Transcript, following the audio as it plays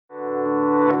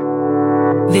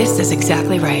This is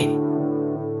exactly right.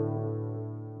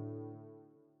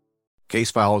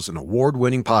 Case File is an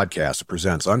award-winning podcast that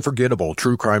presents unforgettable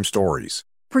true crime stories.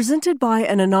 Presented by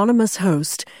an anonymous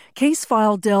host, Case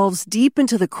File delves deep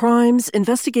into the crimes,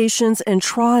 investigations, and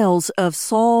trials of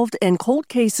solved and cold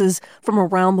cases from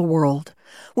around the world.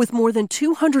 With more than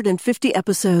 250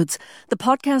 episodes, the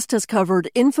podcast has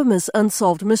covered infamous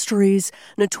unsolved mysteries,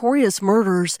 notorious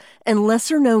murders, and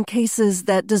lesser-known cases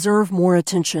that deserve more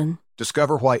attention.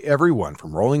 Discover why everyone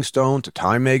from Rolling Stone to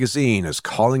Time Magazine is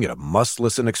calling it a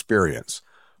must-listen experience.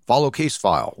 Follow Case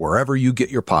File wherever you get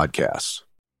your podcasts.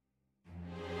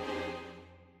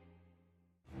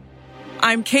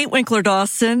 I'm Kate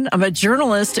Winkler-Dawson. I'm a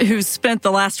journalist who's spent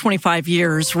the last 25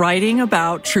 years writing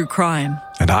about true crime.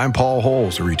 And I'm Paul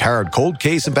Holes, a retired cold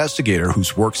case investigator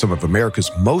who's worked some of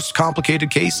America's most complicated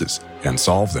cases and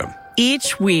solved them.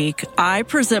 Each week, I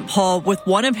present Paul with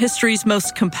one of history's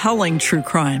most compelling true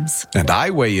crimes. And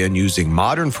I weigh in using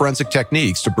modern forensic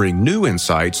techniques to bring new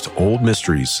insights to old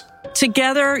mysteries.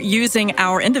 Together, using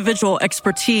our individual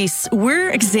expertise,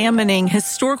 we're examining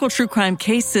historical true crime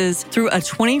cases through a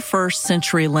 21st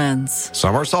century lens.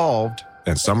 Some are solved,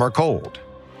 and some are cold.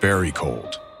 Very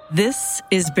cold. This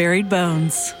is Buried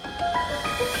Bones.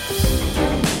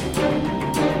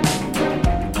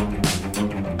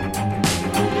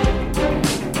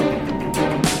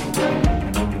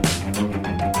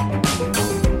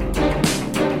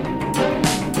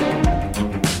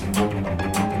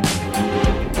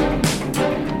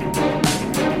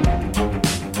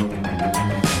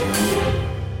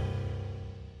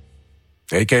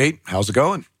 Hey, Kate. How's it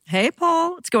going? Hey,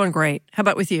 Paul. It's going great. How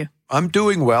about with you? I'm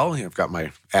doing well. I've got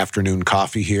my afternoon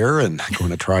coffee here and I'm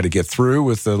going to try to get through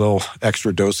with a little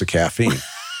extra dose of caffeine.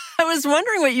 I was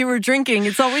wondering what you were drinking.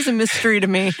 It's always a mystery to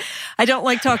me. I don't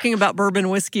like talking about bourbon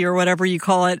whiskey or whatever you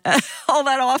call it all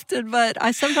that often, but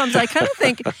I kind of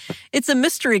think it's a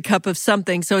mystery cup of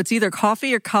something. So it's either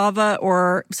coffee or cava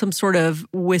or some sort of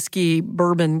whiskey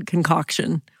bourbon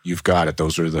concoction. You've got it.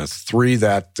 Those are the three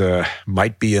that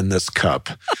might be in this cup.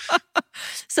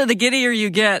 So the giddier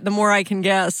you get, the more I can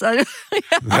guess.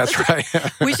 That's right.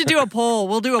 We should do a poll.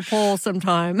 We'll do a poll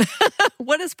sometime.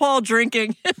 What is Paul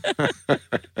drinking?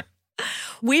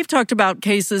 We've talked about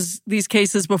these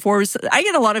cases before. I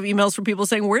get a lot of emails from people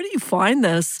saying, where do you find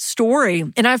this story?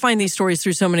 And I find these stories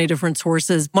through so many different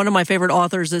sources. One of my favorite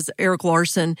authors is Eric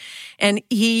Larson, and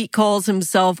he calls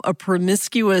himself a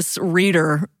promiscuous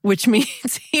reader, which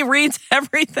means he reads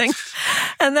everything.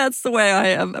 And that's the way I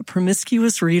am, a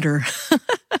promiscuous reader.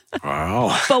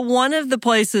 Wow. But one of the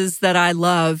places that I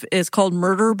love is called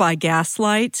Murder by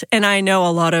Gaslight. And I know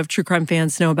a lot of true crime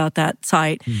fans know about that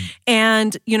site.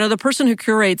 And, the person who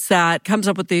curates that comes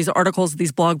up with these articles,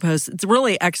 these blog posts. It's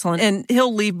really excellent. And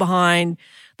he'll leave behind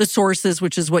the sources,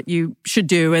 which is what you should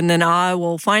do. And then I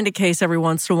will find a case every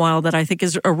once in a while that I think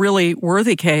is a really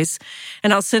worthy case.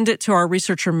 And I'll send it to our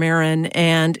researcher, Marin,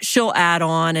 and she'll add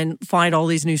on and find all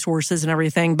these new sources and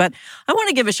everything. But I want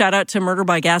to give a shout out to Murder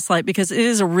by Gaslight because it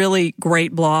is a really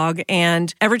great blog.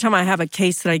 And every time I have a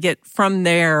case that I get from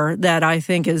there that I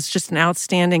think is just an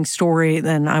outstanding story,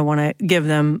 then I want to give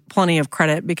them plenty of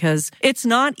credit because it's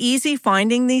not easy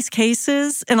finding these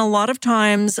cases. And a lot of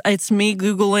times it's me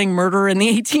Googling murder in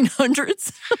the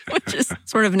 1800s, which is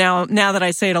sort of now that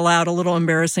I say it aloud, a little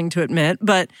embarrassing to admit.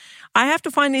 But I have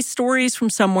to find these stories from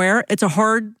somewhere. It's a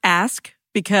hard ask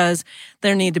because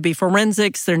there need to be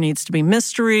forensics, there needs to be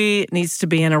mystery, it needs to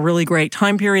be in a really great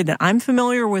time period that I'm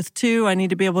familiar with too. I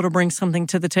need to be able to bring something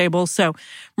to the table. So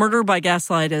Murder by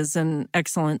Gaslight is an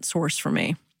excellent source for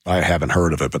me. I haven't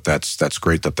heard of it, but that's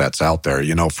great that that's out there.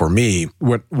 For me,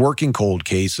 when working cold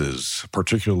cases,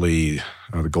 particularly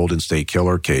the Golden State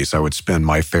Killer case, I would spend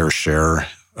my fair share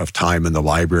of time in the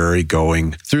library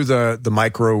going through the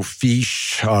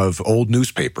microfiche of old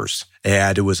newspapers.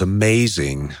 And it was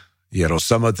amazing,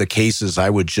 some of the cases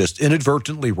I would just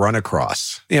inadvertently run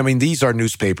across. These are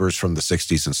newspapers from the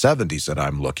 60s and 70s that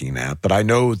I'm looking at, but I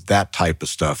know that type of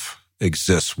stuff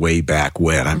exists way back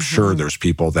when. I'm sure there's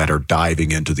people that are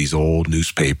diving into these old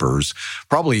newspapers.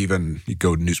 Probably even you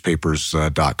go to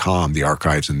newspapers.com, the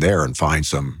archives in there, and find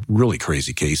some really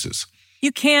crazy cases.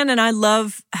 You can, and I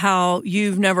love how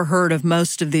you've never heard of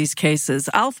most of these cases.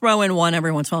 I'll throw in one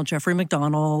every once in a while, Jeffrey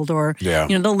McDonald or,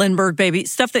 the Lindbergh baby,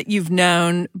 stuff that you've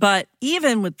known. But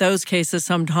even with those cases,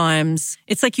 sometimes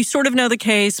it's like you sort of know the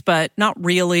case, but not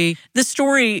really. The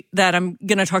story that I'm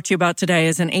going to talk to you about today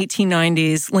is in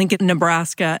 1890s, Lincoln,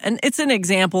 Nebraska. And it's an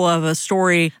example of a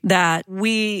story that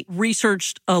we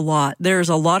researched a lot. There's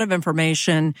a lot of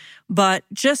information, but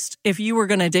just if you were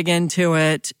going to dig into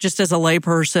it, just as a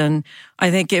layperson,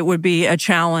 I think it would be a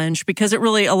challenge because a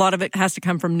lot of it has to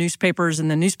come from newspapers, and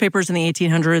the newspapers in the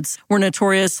 1800s were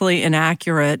notoriously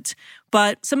inaccurate.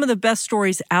 But some of the best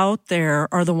stories out there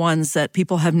are the ones that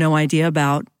people have no idea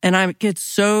about. And I get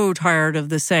so tired of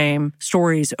the same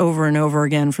stories over and over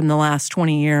again from the last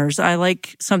 20 years. I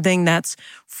like something that's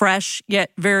fresh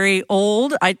yet very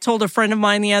old. I told a friend of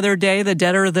mine the other day, the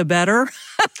deader the better.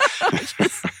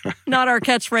 Not our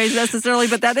catchphrase necessarily,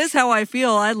 but that is how I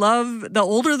feel. I love the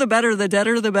older the better, the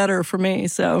deader the better for me.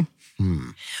 So...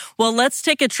 Well, let's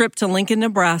take a trip to Lincoln,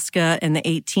 Nebraska in the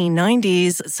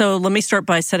 1890s. So let me start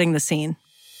by setting the scene.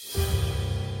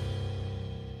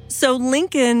 So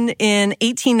Lincoln in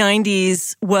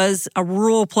 1890s was a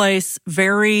rural place,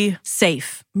 very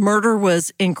safe. Murder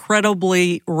was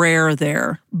incredibly rare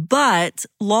there, but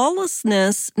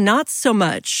lawlessness, not so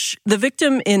much. The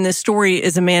victim in this story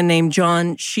is a man named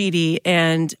John Sheedy,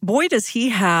 and boy, does he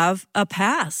have a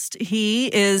past. He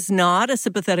is not a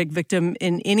sympathetic victim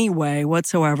in any way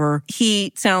whatsoever.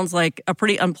 He sounds like a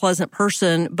pretty unpleasant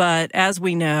person, but as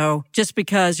we know, just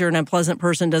because you're an unpleasant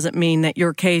person doesn't mean that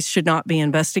your case should not be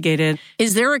investigated.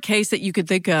 Is there a case that you could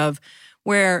think of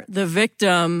where the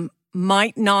victim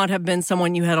might not have been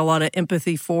someone you had a lot of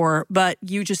empathy for, but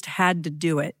you just had to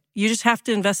do it? You just have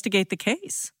to investigate the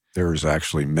case. There's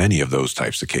actually many of those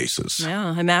types of cases.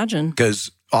 Yeah, imagine.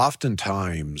 Because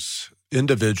oftentimes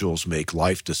individuals make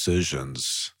life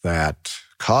decisions that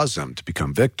cause them to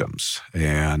become victims.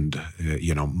 And,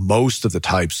 most of the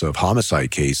types of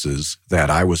homicide cases that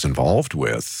I was involved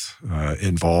with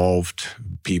involved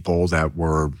people that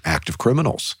were active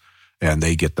criminals. And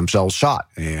they get themselves shot.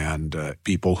 And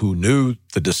people who knew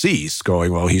the deceased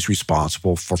going, well, he's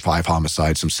responsible for 5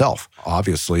 homicides himself.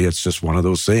 Obviously, it's just one of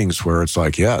those things where it's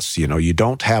like, yes, you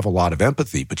don't have a lot of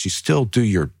empathy, but you still do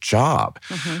your job.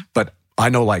 Mm-hmm. But I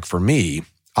know, like for me,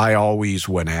 I always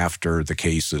went after the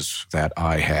cases that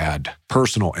I had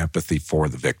personal empathy for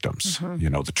the victims,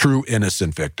 mm-hmm. The true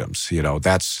innocent victims.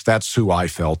 That's who I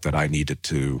felt that I needed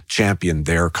to champion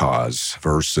their cause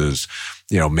versus,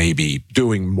 maybe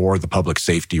doing more the public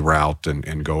safety route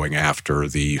and going after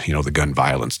the gun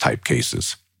violence type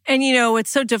cases. And,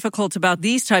 what's so difficult about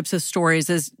these types of stories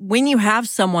is when you have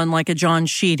someone like a John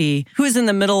Sheedy who is in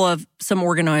the middle of some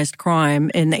organized crime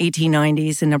in the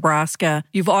 1890s in Nebraska,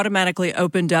 you've automatically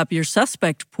opened up your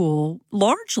suspect pool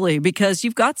largely because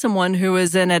you've got someone who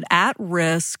is in an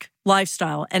at-risk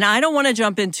lifestyle. And I don't want to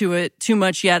jump into it too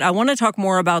much yet. I want to talk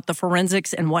more about the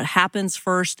forensics and what happens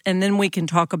first, and then we can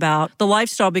talk about the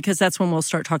lifestyle because that's when we'll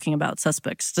start talking about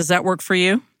suspects. Does that work for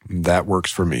you? That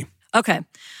works for me. Okay.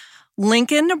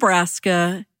 Lincoln,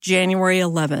 Nebraska, January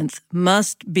 11th.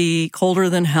 Must be colder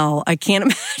than hell. I can't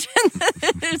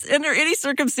imagine under any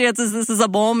circumstances this is a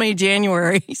balmy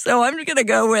January. So I'm going to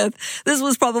go with this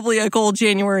was probably a cold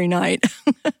January night.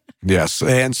 Yes,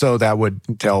 and so that would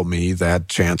tell me that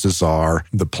chances are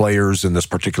the players in this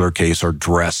particular case are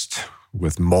dressed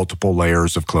with multiple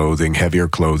layers of clothing, heavier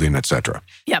clothing, etc.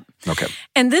 Yep. Okay.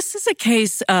 And this is a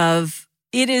case of,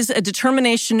 it is a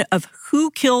determination of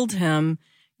who killed him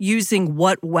using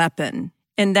what weapon.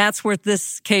 And that's where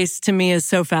this case to me is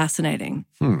so fascinating.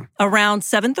 Around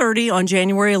 7:30 on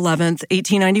January 11th,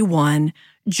 1891,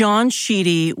 John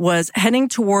Sheedy was heading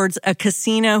towards a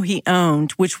casino he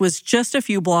owned, which was just a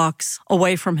few blocks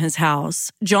away from his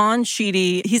house. John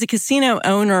Sheedy, he's a casino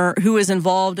owner who is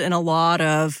involved in a lot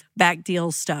of back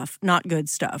deal stuff, not good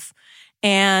stuff.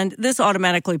 And this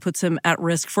automatically puts him at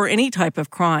risk for any type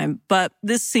of crime, but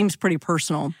this seems pretty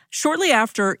personal. Shortly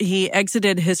after he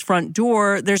exited his front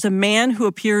door, there's a man who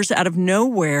appears out of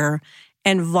nowhere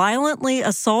and violently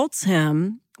assaults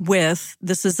him with,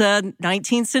 this is a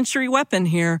 19th century weapon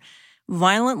here,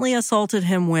 violently assaulted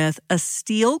him with a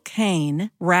steel cane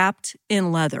wrapped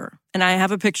in leather. And I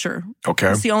have a picture.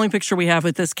 Okay. It's the only picture we have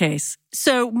with this case.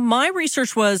 So my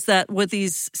research was that with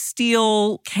these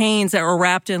steel canes that were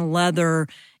wrapped in leather,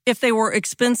 if they were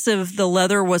expensive, the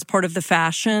leather was part of the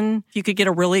fashion. You could get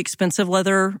a really expensive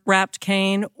leather-wrapped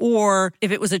cane, or if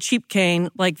it was a cheap cane,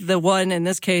 like the one in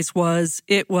this case was,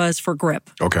 it was for grip.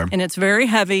 Okay. And it's very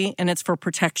heavy, and it's for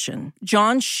protection.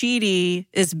 John Sheedy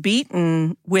is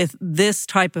beaten with this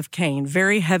type of cane,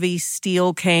 very heavy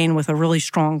steel cane with a really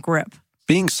strong grip.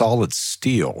 Being solid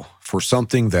steel for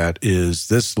something that is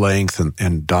this length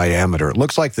and diameter, it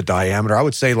looks like the diameter, I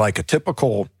would say like a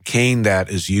typical cane that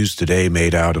is used today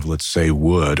made out of, let's say,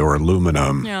 wood or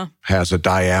aluminum, has a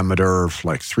diameter of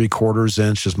like 3/4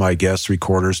 inch is my guess,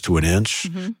 3/4 to an inch.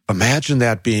 Mm-hmm. Imagine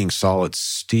that being solid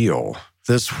steel.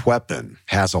 This weapon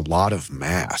has a lot of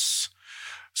mass.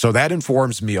 So that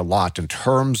informs me a lot in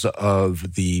terms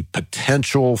of the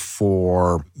potential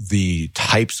for the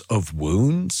types of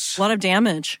wounds. A lot of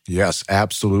damage. Yes,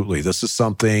 absolutely. This is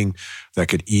something that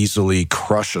could easily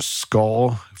crush a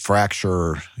skull,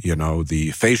 fracture,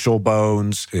 the facial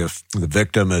bones. If the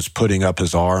victim is putting up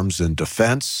his arms in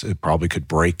defense, it probably could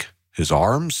break his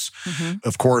arms. Mm-hmm.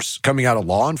 Of course, coming out of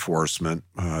law enforcement,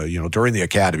 during the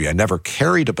academy, I never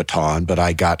carried a baton, but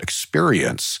I got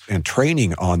experience and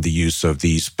training on the use of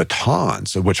these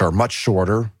batons, which are much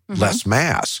shorter, less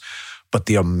mass. But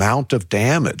the amount of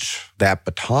damage that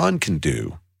baton can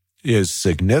do is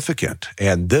significant.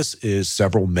 And this is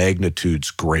several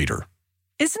magnitudes greater.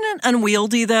 Isn't it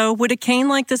unwieldy, though? Would a cane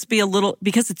like this be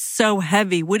because it's so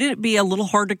heavy, would it be a little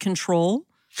hard to control?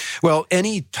 Well,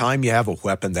 any time you have a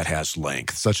weapon that has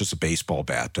length, such as a baseball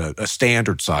bat, a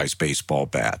standard-sized baseball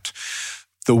bat,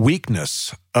 the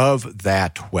weakness of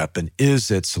that weapon is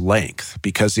its length,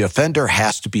 because the offender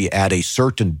has to be at a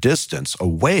certain distance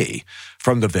away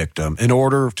from the victim in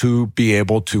order to be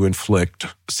able to inflict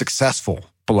successful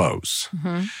blows.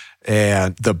 Mm-hmm.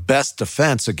 And the best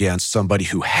defense against somebody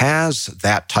who has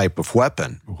that type of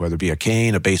weapon, whether it be a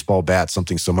cane, a baseball bat,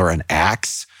 something similar, an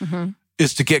axe,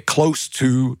 is to get close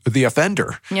to the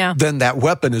offender. Yeah. Then that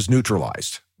weapon is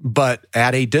neutralized. But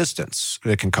at a distance,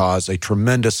 it can cause a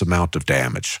tremendous amount of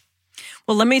damage.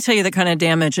 Well, let me tell you the kind of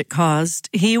damage it caused.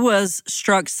 He was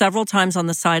struck several times on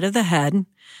the side of the head,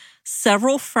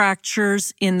 several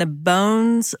fractures in the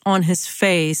bones on his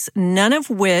face, none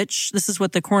of which, this is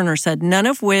what the coroner said, none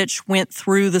of which went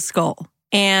through the skull.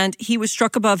 And he was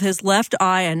struck above his left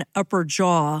eye and upper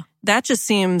jaw. That just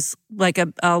seems like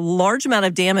a large amount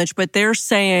of damage, but they're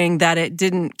saying that it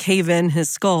didn't cave in his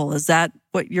skull. Is that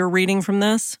what you're reading from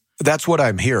this? That's what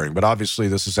I'm hearing, but obviously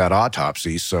this is at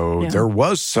autopsy, so there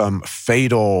was some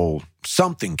fatal,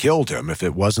 something killed him if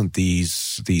it wasn't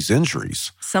these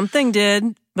injuries. Something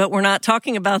did, but we're not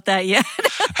talking about that yet.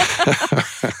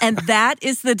 And that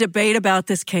is the debate about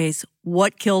this case.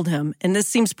 What killed him? And this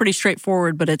seems pretty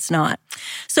straightforward, but it's not.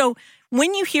 So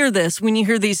when you hear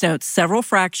these notes, several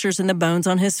fractures in the bones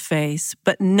on his face,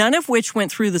 but none of which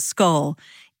went through the skull,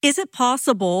 is it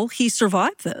possible he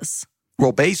survived this?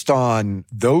 Well, based on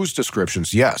those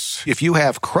descriptions, yes. If you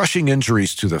have crushing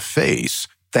injuries to the face,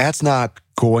 that's not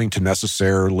going to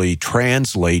necessarily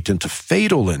translate into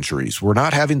fatal injuries. We're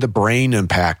not having the brain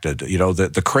impacted.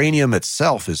 The cranium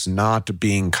itself is not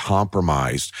being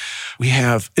compromised. We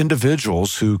have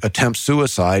individuals who attempt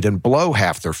suicide and blow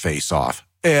half their face off.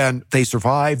 And they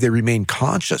survive, they remain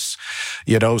conscious,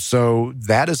 so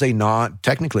that is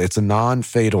technically it's a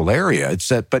non-fatal area.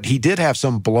 But he did have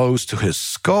some blows to his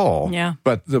skull. Yeah.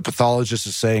 But the pathologist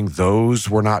is saying those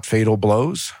were not fatal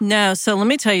blows? No, so let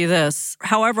me tell you this.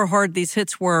 However hard these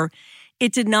hits were,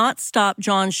 it did not stop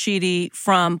John Sheedy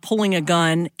from pulling a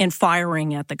gun and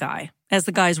firing at the guy as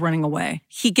the guy's running away.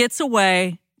 He gets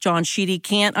away. John Sheedy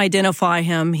can't identify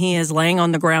him. He is laying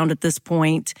on the ground at this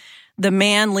point. The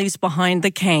man leaves behind the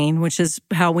cane, which is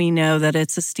how we know that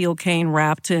it's a steel cane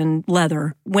wrapped in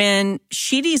leather. When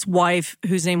Sheedy's wife,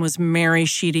 whose name was Mary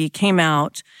Sheedy, came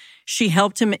out, she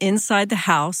helped him inside the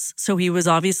house, so he was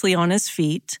obviously on his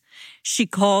feet. She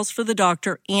calls for the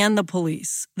doctor and the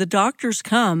police. The doctors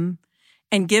come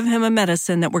and give him a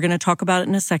medicine that we're going to talk about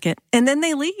in a second, and then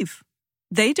they leave.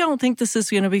 They don't think this is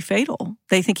going to be fatal.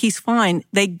 They think he's fine.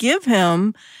 They give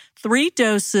him 3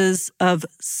 doses of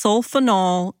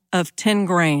sulfonol of 10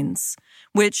 grains,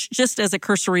 which just as a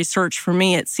cursory search for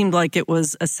me, it seemed like it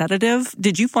was a sedative.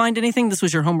 Did you find anything? This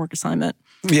was your homework assignment.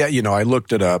 Yeah, I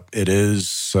looked it up. It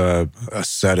is a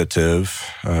sedative.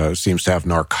 Seems to have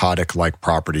narcotic-like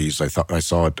properties. I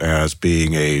saw it as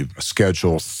being a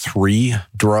Schedule 3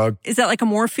 drug. Is that like a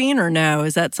morphine or no?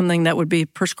 Is that something that would be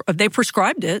prescribed? They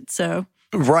prescribed it, so...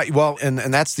 Right. Well, and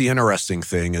that's the interesting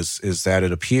thing is that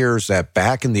it appears that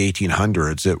back in the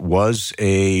 1800s, it was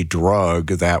a drug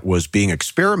that was being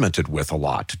experimented with a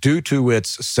lot due to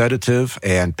its sedative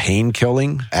and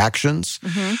pain-killing actions.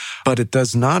 Mm-hmm. But it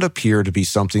does not appear to be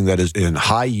something that is in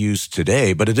high use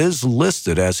today, but it is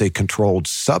listed as a controlled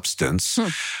substance.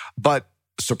 But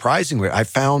surprisingly, I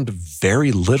found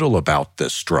very little about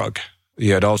this drug.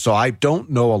 So I don't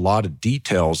know a lot of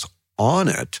details on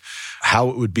it, how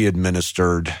it would be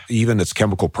administered, even its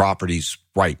chemical properties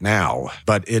right now.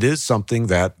 But it is something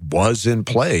that was in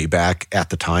play back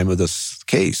at the time of this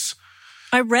case.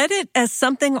 I read it as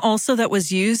something also that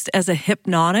was used as a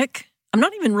hypnotic. I'm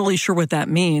not even really sure what that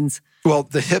means. Well,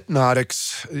 the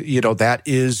hypnotics, that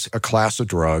is a class of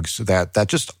drugs that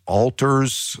just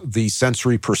alters the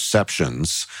sensory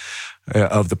perceptions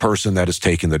of the person that is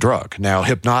taking the drug. Now,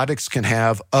 hypnotics can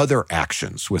have other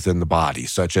actions within the body,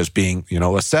 such as being,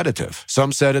 a sedative.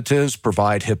 Some sedatives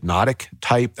provide hypnotic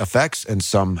type effects and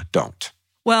some don't.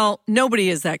 Well, nobody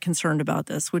is that concerned about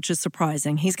this, which is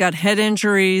surprising. He's got head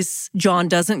injuries. John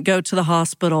doesn't go to the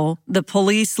hospital. The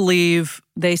police leave.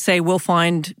 They say, we'll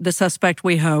find the suspect,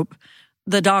 we hope.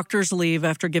 The doctors leave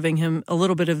after giving him a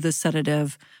little bit of this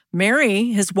sedative. Mary,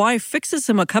 his wife, fixes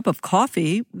him a cup of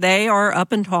coffee. They are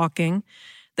up and talking.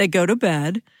 They go to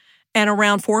bed. And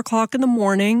around 4 o'clock in the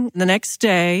morning, the next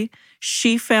day,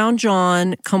 she found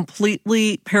John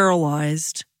completely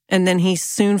paralyzed. And then he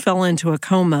soon fell into a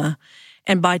coma.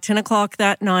 And by 10 o'clock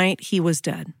that night, he was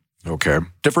dead. Okay.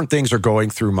 Different things are going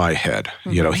through my head.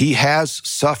 Mm-hmm. He has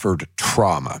suffered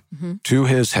trauma to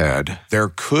his head. There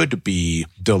could be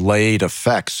delayed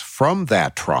effects from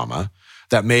that trauma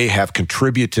that may have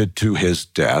contributed to his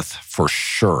death for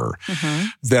sure. Mm-hmm.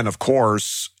 Then, of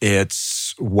course,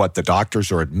 it's what the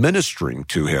doctors are administering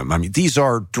to him. I mean, these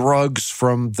are drugs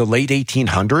from the late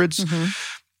 1800s.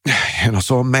 Mm-hmm.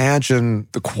 So imagine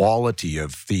the quality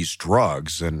of these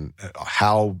drugs and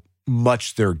how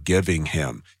much they're giving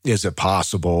him. Is it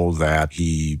possible that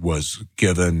he was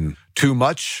given too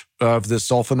much of this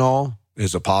sulfonol?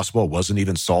 Is it possible it wasn't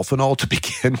even sulfonol to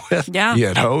begin with? Yeah.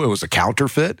 It was a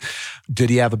counterfeit. Did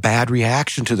he have a bad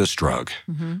reaction to this drug?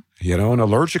 Mm-hmm. An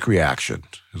allergic reaction.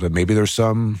 Maybe there's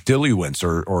some diluents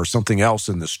or something else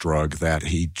in this drug that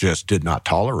he just did not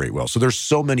tolerate well. So there's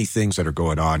so many things that are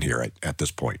going on here at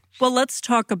this point. Well, let's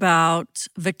talk about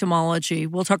victimology.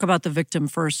 We'll talk about the victim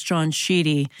first, John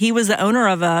Sheedy. He was the owner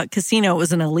of a casino. It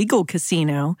was an illegal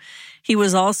casino. He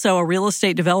was also a real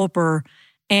estate developer.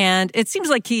 And it seems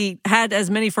like he had as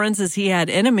many friends as he had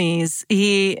enemies.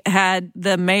 He had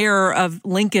the mayor of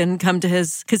Lincoln come to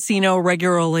his casino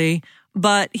regularly,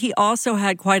 but he also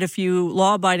had quite a few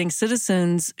law-abiding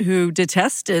citizens who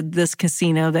detested this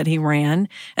casino that he ran,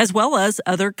 as well as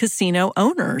other casino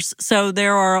owners. So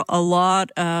there are a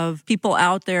lot of people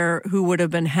out there who would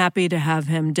have been happy to have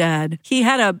him dead. He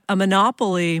had a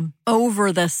monopoly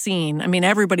over the scene. I mean,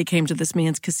 everybody came to this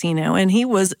man's casino, and he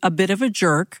was a bit of a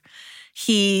jerk.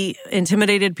 He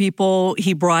intimidated people.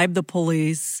 He bribed the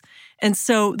police. And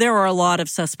so there are a lot of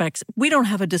suspects. We don't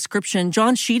have a description.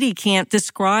 John Sheedy can't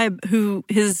describe who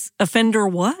his offender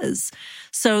was.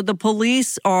 So the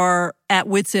police are at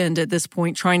wit's end at this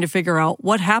point, trying to figure out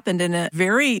what happened in a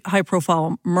very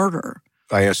high-profile murder.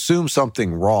 I assume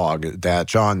something wrong, that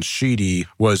John Sheedy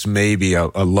was maybe a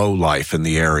lowlife in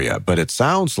the area, but it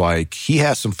sounds like he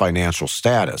has some financial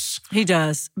status. He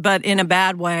does, but in a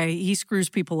bad way. He screws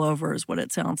people over is what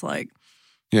it sounds like.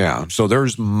 Yeah, so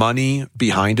there's money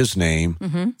behind his name,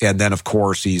 and then, of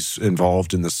course, he's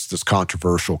involved in this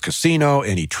controversial casino,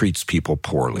 and he treats people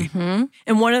poorly.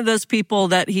 And one of those people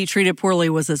that he treated poorly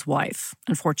was his wife,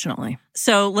 unfortunately.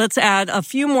 So let's add a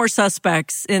few more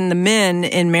suspects in the men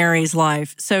in Mary's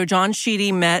life. So John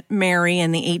Sheedy met Mary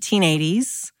in the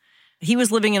 1880s. He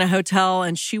was living in a hotel,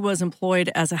 and she was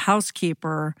employed as a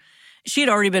housekeeper. She had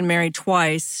already been married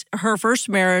twice. Her first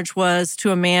marriage was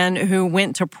to a man who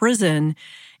went to prison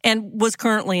and was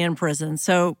currently in prison.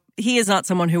 So he is not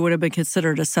someone who would have been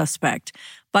considered a suspect.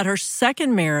 But her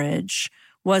second marriage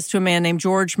was to a man named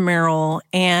George Merrill.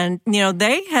 And,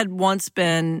 they had once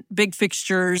been big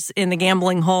fixtures in the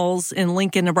gambling halls in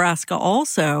Lincoln, Nebraska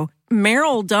also.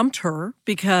 Merrill dumped her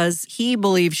because he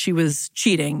believed she was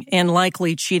cheating and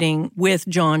likely cheating with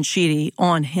John Sheedy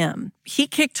on him. He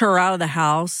kicked her out of the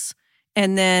house.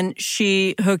 And then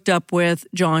she hooked up with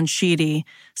John Sheedy.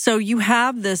 So you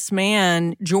have this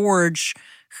man, George,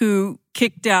 who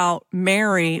kicked out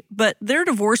Mary, but their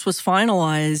divorce was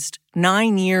finalized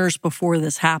 9 years before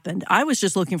this happened. I was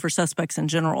just looking for suspects in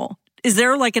general. Is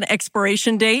there like an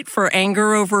expiration date for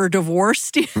anger over a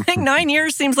divorce? Do you think 9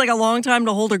 years seems like a long time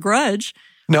to hold a grudge?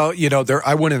 No,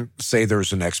 I wouldn't say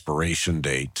there's an expiration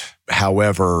date.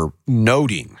 However,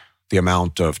 noting the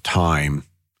amount of time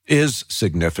is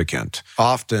significant.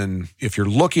 Often, if you're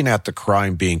looking at the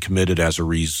crime being committed as a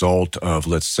result of,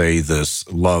 let's say, this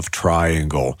love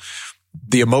triangle,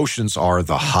 the emotions are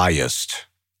the highest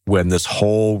when this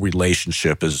whole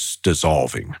relationship is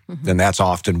dissolving. And that's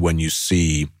often when you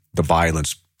see the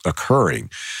violence occurring.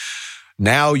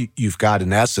 Now you've got,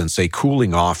 in essence, a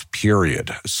cooling off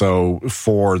period. So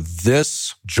for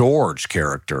this George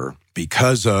character,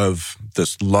 because of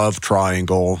this love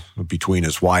triangle between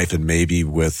his wife and maybe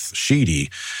with Sheedy,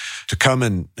 to come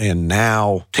in and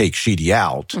now take Sheedy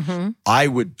out, I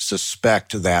would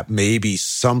suspect that maybe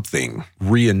something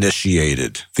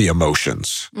reinitiated the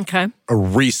emotions. Okay. A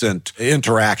recent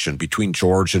interaction between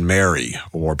George and Mary,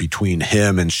 or between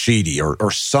him and Sheedy,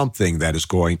 or something that is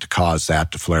going to cause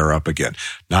that to flare up again.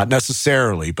 Not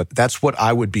necessarily, but that's what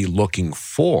I would be looking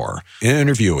for in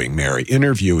interviewing Mary,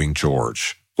 interviewing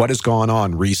George. What has gone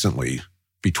on recently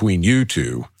between you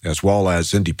two, as well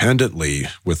as independently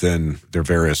within their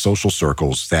various social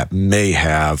circles, that may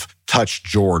have touched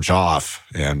George off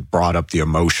and brought up the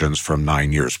emotions from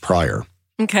 9 years prior?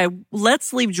 Okay,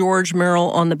 let's leave George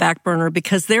Merrill on the back burner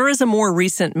because there is a more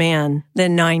recent man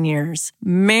than 9 years.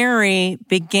 Mary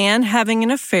began having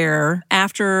an affair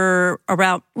after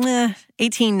about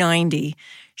 1890.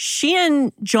 She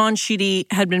and John Sheedy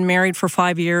had been married for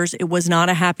 5 years. It was not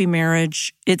a happy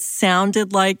marriage. It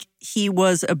sounded like he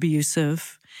was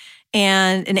abusive.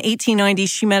 And in 1890,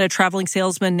 she met a traveling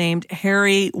salesman named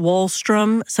Harry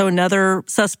Wallstrom, so another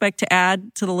suspect to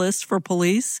add to the list for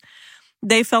police.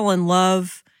 They fell in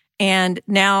love, and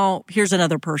now here's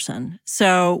another person.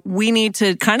 So we need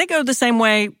to kind of go the same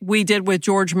way we did with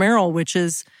George Merrill, which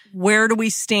is, where do we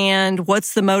stand?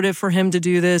 What's the motive for him to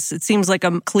do this? It seems like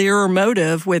a clearer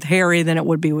motive with Harry than it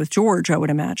would be with George, I would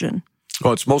imagine.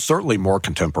 Well, it's most certainly more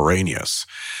contemporaneous.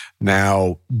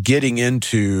 Now, getting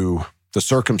into the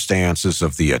circumstances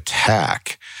of the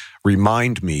attack,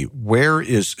 remind me, where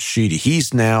is Sheedy?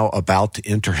 He's now about to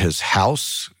enter his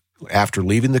house after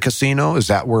leaving the casino. Is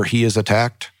that where he is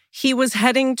attacked? He was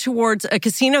heading towards a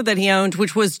casino that he owned,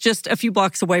 which was just a few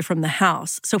blocks away from the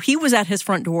house. So he was at his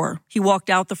front door. He walked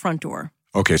out the front door.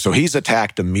 Okay, so he's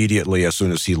attacked immediately as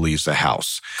soon as he leaves the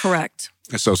house. Correct.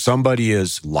 So somebody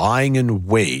is lying in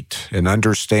wait and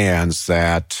understands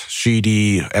that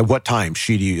Sheedy, at what time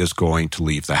Sheedy is going to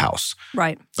leave the house.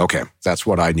 Right. Okay, that's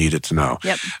what I needed to know.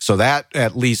 Yep. So that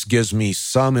at least gives me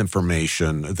some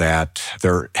information that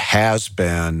there has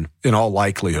been, in all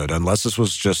likelihood, unless this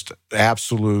was just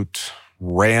absolute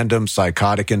random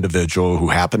psychotic individual who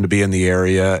happened to be in the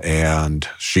area and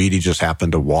Sheedy just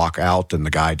happened to walk out and the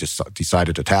guy just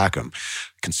decided to attack him.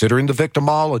 Considering the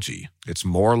victimology, it's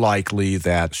more likely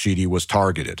that Sheedy was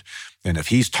targeted. And if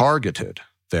he's targeted,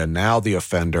 then now the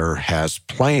offender has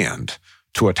planned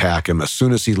to attack him as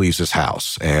soon as he leaves his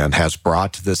house and has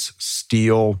brought this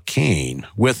steel cane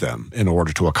with him in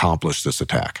order to accomplish this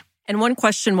attack. And one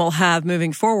question we'll have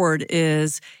moving forward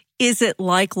is it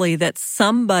likely that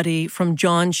somebody from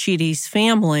John Sheedy's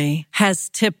family has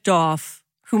tipped off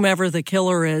whomever the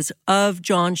killer is of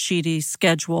John Sheedy's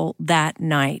schedule that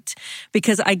night?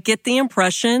 Because I get the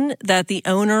impression that the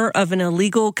owner of an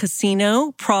illegal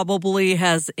casino probably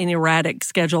has an erratic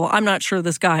schedule. I'm not sure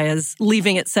this guy is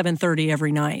leaving at 7:30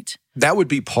 every night. That would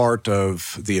be part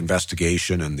of the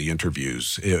investigation and the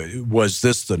interviews. Was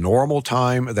this the normal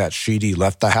time that Sheedy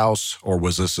left the house, or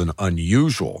was this an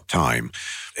unusual time?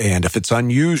 And if it's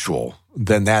unusual,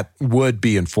 then that would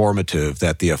be informative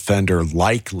that the offender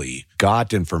likely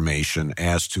got information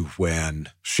as to when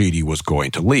Sheedy was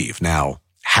going to leave. Now,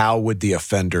 how would the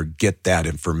offender get that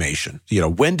information?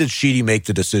 When did Sheedy make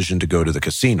the decision to go to the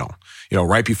casino?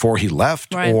 Right before he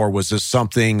left? Right. Or was this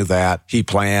something that he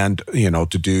planned, to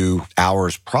do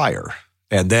hours prior?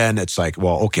 And then it's like,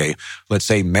 well, okay, let's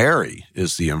say Mary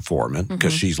is the informant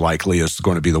because she's likely is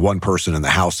going to be the one person in the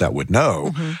house that would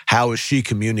know. How is she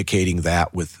communicating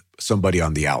that with somebody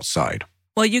on the outside?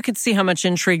 Well, you could see how much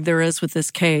intrigue there is with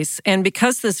this case. And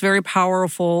because this very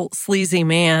powerful, sleazy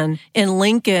man in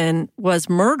Lincoln was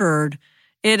murdered,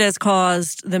 it has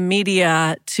caused the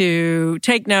media to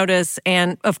take notice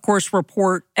and, of course,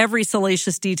 report every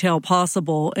salacious detail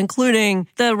possible, including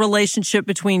the relationship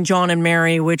between John and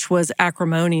Mary, which was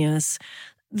acrimonious.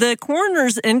 The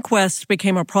coroner's inquest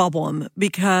became a problem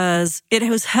because it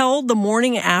was held the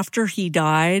morning after he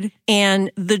died,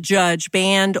 and the judge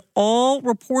banned all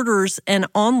reporters and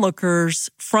onlookers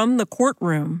from the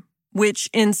courtroom, which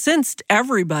incensed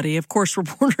everybody, of course,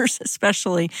 reporters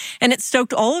especially. And it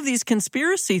stoked all of these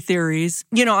conspiracy theories.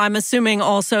 I'm assuming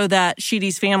also that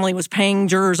Sheedy's family was paying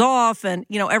jurors off and,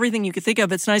 everything you could think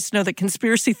of. It's nice to know that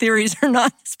conspiracy theories are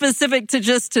not specific to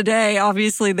just today.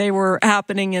 Obviously, they were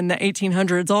happening in the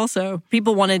 1800s also.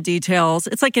 People wanted details.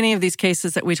 It's like any of these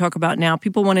cases that we talk about now.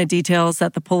 People wanted details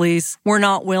that the police were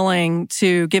not willing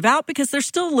to give out because they're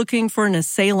still looking for an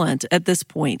assailant at this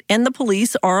point. And the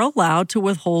police are allowed to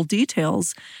withhold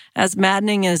details, as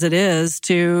maddening as it is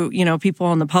to,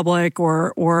 people in the public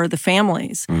or the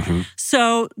families.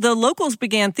 So the locals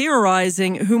began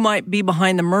theorizing who might be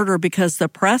behind the murder because the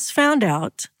press found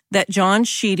out that John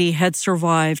Sheedy had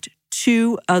survived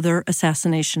 2 other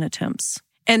assassination attempts.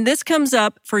 And this comes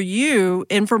up for you,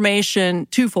 information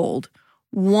twofold.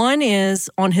 One is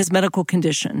on his medical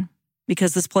condition,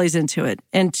 because this plays into it.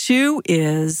 And 2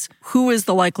 is, who is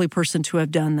the likely person to have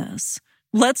done this?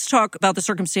 Let's talk about the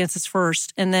circumstances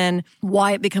first and then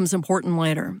why it becomes important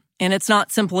later. And it's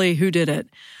not simply who did it.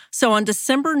 So on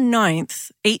December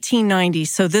 9th, 1890,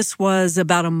 so this was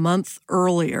about a month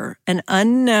earlier, an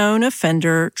unknown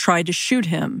offender tried to shoot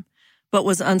him, but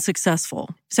was unsuccessful.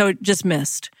 So it just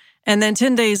missed. And then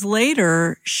 10 days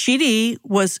later, Sheedy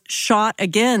was shot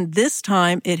again. This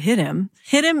time it hit him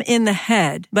in the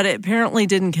head, but it apparently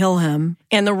didn't kill him.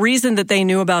 And the reason that they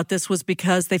knew about this was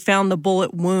because they found the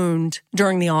bullet wound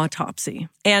during the autopsy.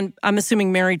 And I'm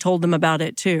assuming Mary told them about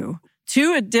it too.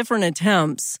 2 different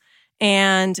attempts.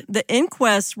 And the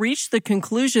inquest reached the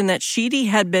conclusion that Sheedy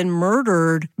had been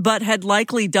murdered, but had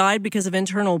likely died because of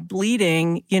internal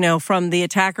bleeding, from the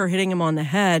attacker hitting him on the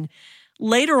head.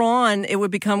 Later on, it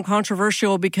would become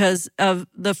controversial because of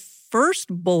the first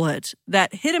bullet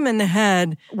that hit him in the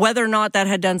head, whether or not that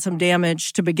had done some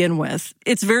damage to begin with.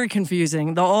 It's very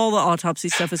confusing. All the autopsy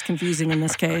stuff is confusing in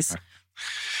this case.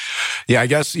 Yeah, I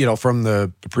guess, from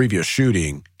the previous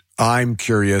shooting, I'm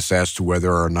curious as to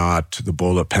whether or not the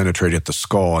bullet penetrated the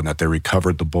skull and that they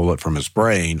recovered the bullet from his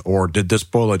brain, or did this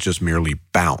bullet just merely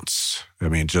bounce? I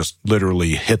mean, just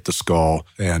literally hit the skull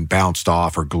and bounced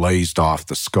off or glazed off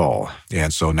the skull.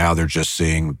 And so now they're just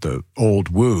seeing the old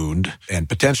wound and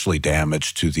potentially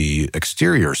damage to the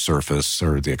exterior surface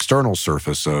or the external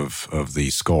surface of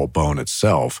the skull bone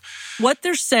itself. What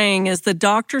they're saying is the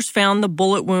doctors found the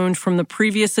bullet wound from the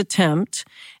previous attempt,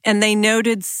 and they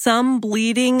noted some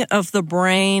bleeding of the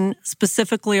brain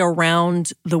specifically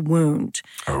around the wound.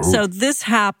 Oh. So this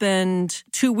happened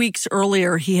 2 weeks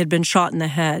earlier. He had been shot in the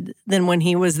head. Then when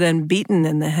he was then beaten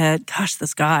in the head, gosh,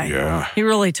 this guy, yeah, he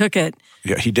really took it.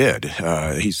 Yeah, he did.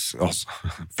 He's also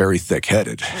very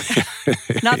thick-headed.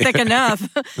 Not thick enough.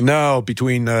 No,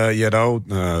 between,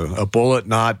 a bullet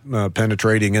not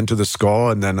penetrating into the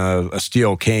skull and then a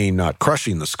steel cane not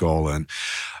crushing the skull. And,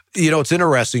 it's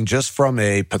interesting just from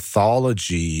a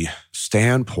pathology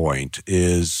standpoint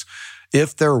is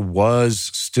if there was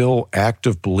still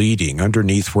active bleeding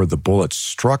underneath where the bullet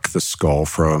struck the skull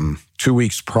from 2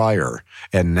 weeks prior,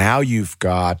 and now you've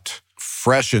got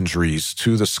fresh injuries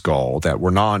to the skull that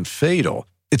were non-fatal,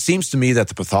 it seems to me that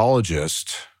the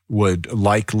pathologist would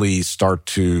likely start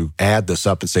to add this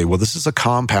up and say, well, this is a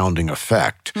compounding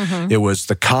effect. Mm-hmm. It was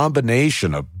the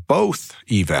combination of both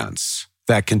events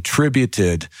that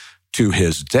contributed to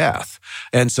his death.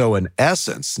 And so in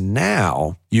essence,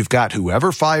 now you've got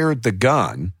whoever fired the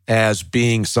gun as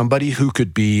being somebody who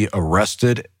could be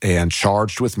arrested and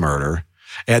charged with murder.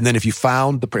 And then if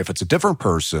it's a different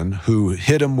person who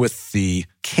hit him with the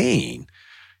cane,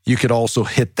 you could also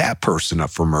hit that person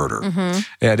up for murder. Mm-hmm.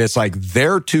 And it's like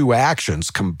their 2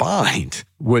 actions combined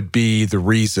would be the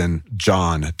reason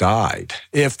John died,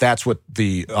 if that's what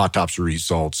the autopsy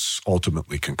results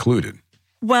ultimately concluded.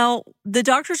 Well, the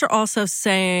doctors are also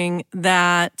saying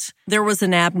that there was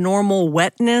an abnormal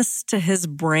wetness to his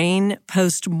brain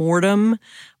post-mortem,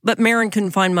 but Marin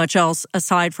couldn't find much else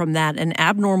aside from that. An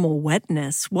abnormal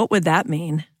wetness, what would that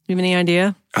mean? Do you have any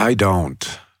idea? I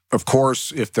don't. Of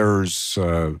course, if there's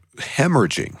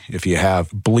hemorrhaging, if you have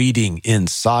bleeding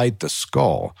inside the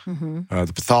skull, mm-hmm.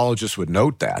 The pathologist would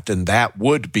note that, and that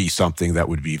would be something that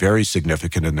would be very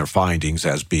significant in their findings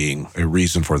as being a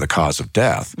reason for the cause of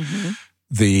death. Mm-hmm.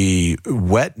 The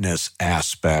wetness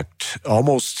aspect,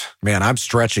 almost, I'm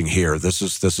stretching here. This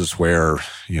is where,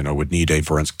 would need a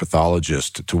forensic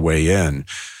pathologist to weigh in.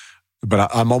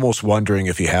 But I'm almost wondering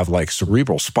if you have like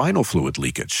cerebral spinal fluid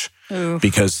leakage,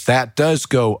 because that does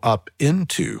go up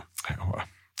into,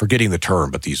 forgetting the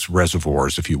term, but these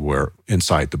reservoirs, if you were,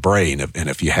 inside the brain. And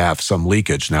if you have some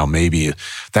leakage, now maybe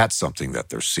that's something that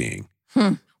they're seeing.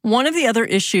 One of the other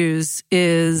issues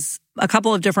is a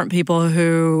couple of different people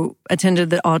who attended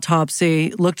the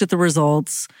autopsy looked at the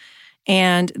results,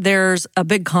 and there's a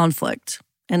big conflict.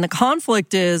 And the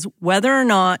conflict is whether or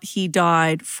not he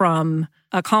died from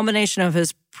a combination of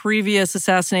his previous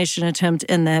assassination attempt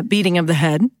and the beating of the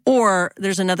head, or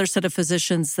there's another set of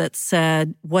physicians that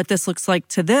said what this looks like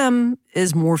to them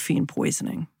is morphine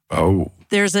poisoning. Oh.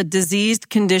 There's a diseased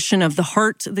condition of the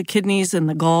heart, the kidneys, and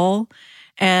the gall.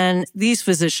 And these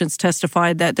physicians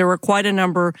testified that there were quite a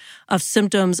number of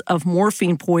symptoms of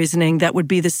morphine poisoning that would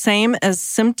be the same as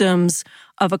symptoms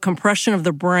of a compression of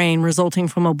the brain resulting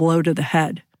from a blow to the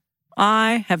head.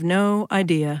 I have no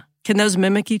idea. Can those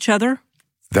mimic each other?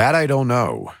 That I don't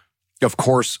know. Of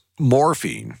course,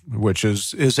 morphine, which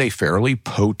is a fairly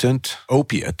potent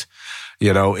opiate,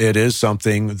 It is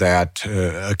something that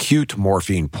acute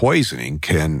morphine poisoning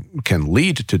can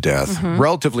lead to death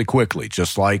relatively quickly,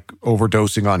 just like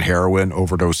overdosing on heroin,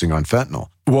 overdosing on fentanyl.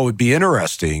 What would be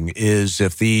interesting is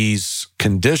if these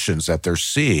conditions that they're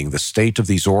seeing, the state of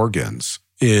these organs,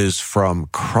 is from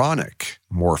chronic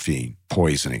morphine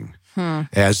poisoning,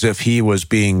 as if he was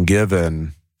being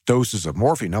given doses of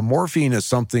morphine. Now, morphine is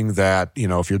something that,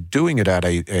 if you're doing it at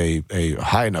a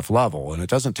high enough level, and it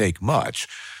doesn't take much,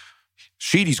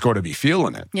 Sheedy's going to be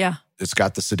feeling it. Yeah. It's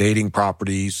got the sedating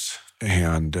properties,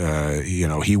 and,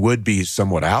 he would be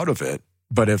somewhat out of it.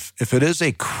 But if it is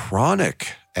a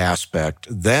chronic aspect,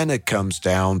 then it comes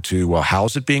down to, well,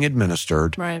 how's it being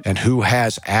administered, right, and who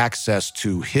has access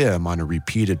to him on a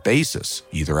repeated basis,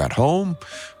 either at home,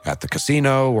 at the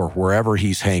casino, or wherever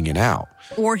he's hanging out.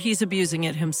 Or he's abusing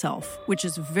it himself, which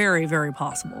is very, very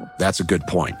possible. That's a good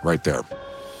point right there.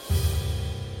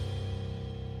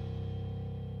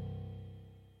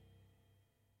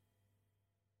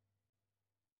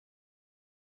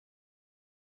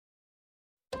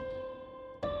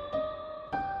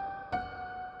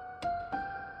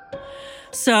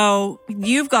 So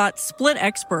you've got split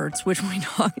experts, which we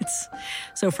know it's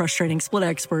so frustrating, split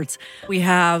experts. We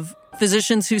have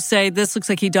physicians who say this looks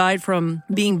like he died from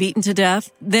being beaten to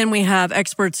death. Then we have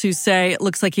experts who say it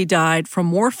looks like he died from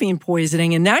morphine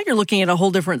poisoning. And now you're looking at a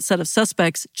whole different set of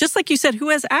suspects, just like you said, who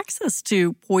has access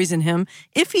to poison him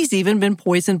if he's even been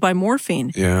poisoned by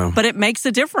morphine. Yeah. But it makes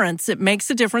a difference. It makes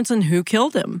a difference in who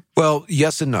killed him. Well,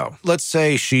 yes and no. Let's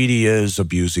say Sheedy is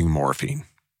abusing morphine,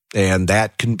 and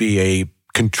that can be a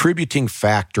contributing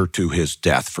factor to his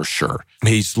death for sure.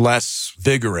 He's less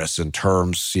vigorous in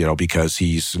terms, because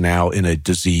he's now in a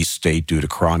disease state due to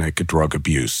chronic drug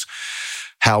abuse.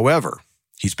 However,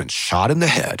 he's been shot in the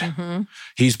head.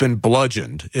 He's been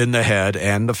bludgeoned in the head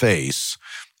and the face.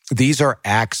 These are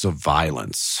acts of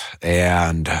violence.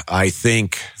 And I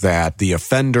think that the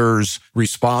offenders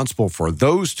responsible for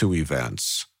those two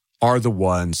events are the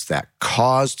ones that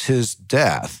caused his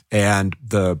death. And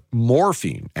the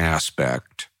morphine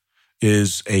aspect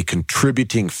is a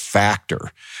contributing factor.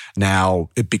 Now,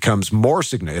 it becomes more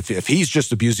significant. If he's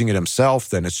just abusing it himself,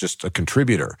 then it's just a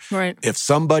contributor. Right. If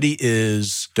somebody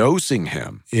is dosing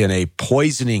him in a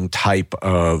poisoning type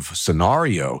of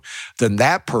scenario, then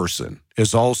that person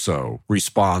is also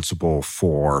responsible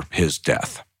for his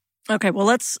death. Okay, well,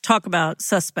 let's talk about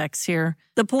suspects here.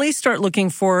 The police start looking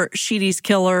for Sheedy's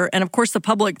killer, and of course the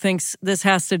public thinks this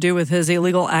has to do with his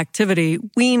illegal activity.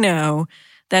 We know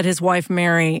that his wife,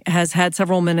 Mary, has had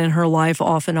several men in her life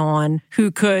off and on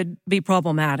who could be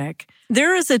problematic.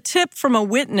 There is a tip from a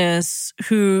witness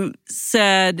who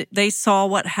said they saw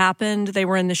what happened. They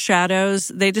were in the shadows.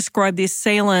 They described the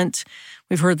assailant.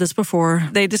 We've heard this before.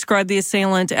 They described the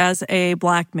assailant as a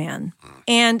black man.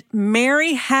 And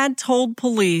Mary had told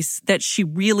police that she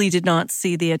really did not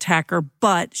see the attacker,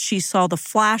 but she saw the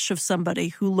flash of somebody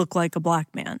who looked like a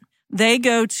black man. They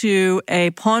go to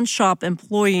a pawn shop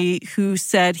employee who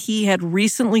said he had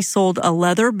recently sold a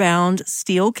leather-bound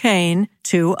steel cane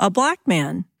to a black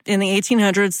man. In the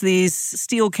 1800s, these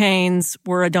steel canes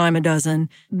were a dime a dozen.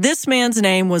 This man's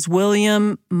name was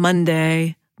William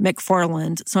Monday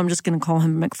McFarland, so I'm just going to call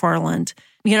him McFarland.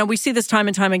 We see this time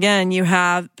and time again. You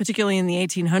have, particularly in the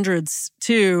 1800s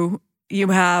too, you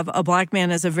have a black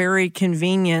man as a very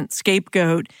convenient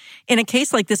scapegoat in a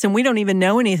case like this, and we don't even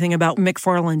know anything about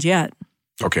McFarland yet.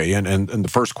 Okay, and the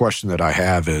first question that I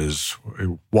have is,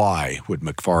 why would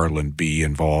McFarland be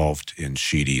involved in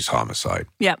Sheedy's homicide?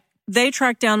 Yep. They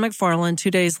track down McFarland 2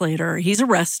 days later. He's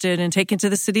arrested and taken to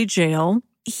the city jail.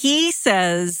 He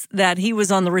says that he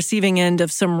was on the receiving end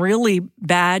of some really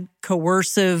bad,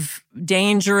 coercive,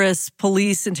 dangerous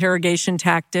police interrogation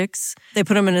tactics. They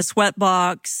put him in a sweat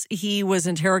box. He was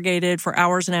interrogated for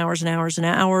hours and hours and hours and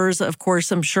hours. Of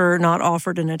course, I'm sure not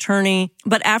offered an attorney.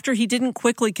 But after he didn't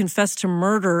quickly confess to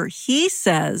murder, he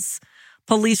says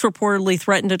police reportedly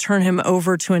threatened to turn him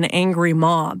over to an angry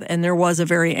mob. And there was a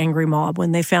very angry mob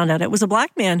when they found out it was a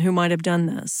black man who might have done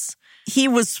this. He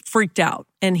was freaked out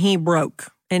and he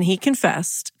broke and he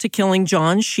confessed to killing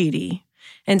John Sheedy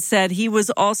and said he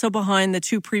was also behind the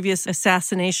 2 previous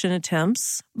assassination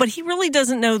attempts. But he really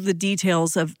doesn't know the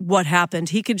details of what happened.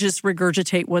 He could just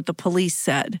regurgitate what the police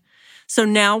said. So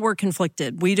now we're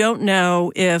conflicted. We don't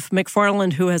know if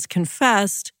McFarland, who has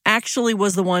confessed, actually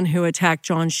was the one who attacked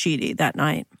John Sheedy that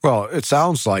night. Well, it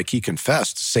sounds like he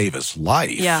confessed to save his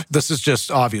life. Yeah. This is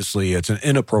just, obviously, it's an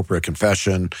inappropriate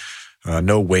confession.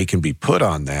 no weight can be put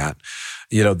on that.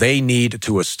 They need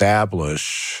to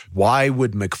establish, why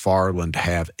would McFarland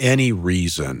have any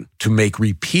reason to make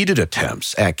repeated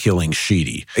attempts at killing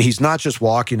Sheedy? He's not just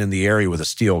walking in the area with a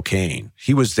steel cane.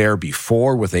 He was there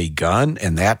before with a gun,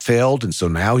 and that failed, and so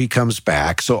now he comes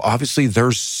back. So obviously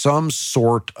there's some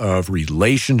sort of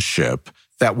relationship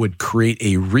that would create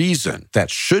a reason that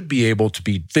should be able to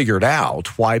be figured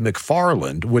out why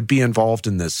McFarland would be involved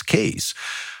in this case.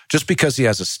 Just because he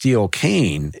has a steel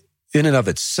cane in and of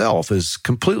itself is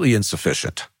completely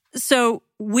insufficient. So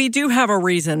we do have a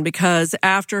reason, because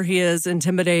after he is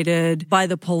intimidated by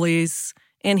the police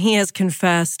and he has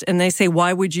confessed and they say,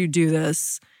 why would you do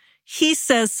this? He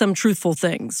says some truthful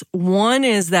things. One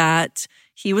is that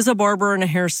he was a barber and a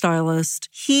hairstylist.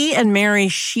 He and Mary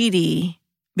Sheedy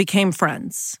became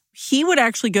friends. He would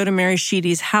actually go to Mary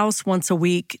Sheedy's house once a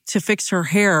week to fix her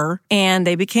hair, and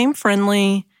they became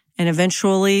friendly, and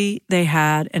eventually they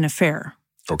had an affair.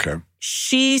 Okay.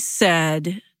 She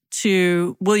said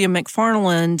to William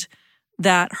McFarland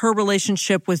that her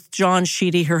relationship with John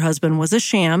Sheedy, her husband, was a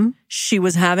sham. She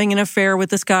was having an affair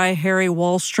with this guy, Harry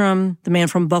Wallstrom, the man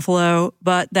from Buffalo,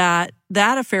 but that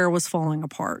affair was falling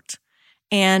apart.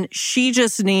 And she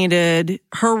just needed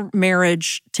her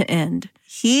marriage to end.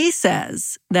 He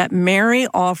says that Mary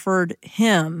offered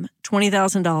him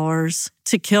 $20,000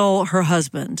 to kill her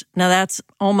husband. Now, that's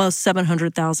almost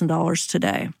 $700,000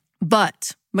 today.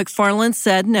 But McFarland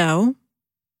said no.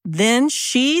 Then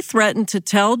she threatened to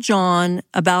tell John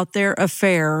about their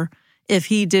affair if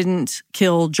he didn't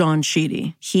kill John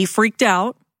Sheedy. He freaked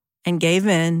out and gave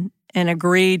in and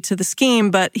agreed to the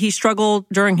scheme, but he struggled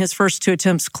during his first two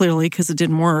attempts, clearly, because it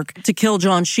didn't work, to kill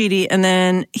John Sheedy. And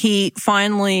then he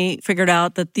finally figured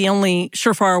out that the only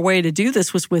surefire way to do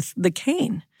this was with the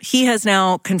cane. He has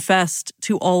now confessed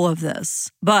to all of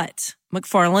this. But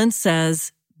McFarland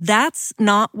says that's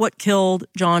not what killed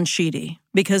John Sheedy,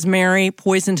 because Mary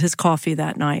poisoned his coffee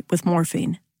that night with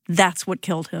morphine. That's what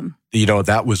killed him.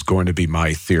 That was going to be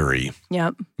my theory.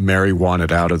 Yep. Mary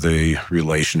wanted out of the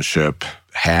relationship,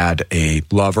 had a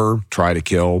lover try to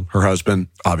kill her husband,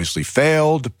 obviously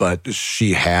failed, but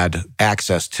she had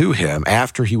access to him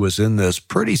after he was in this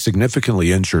pretty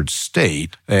significantly injured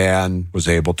state and was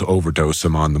able to overdose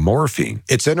him on the morphine.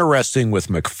 It's interesting with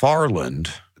McFarland,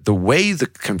 the way the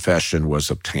confession was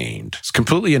obtained is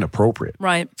completely inappropriate.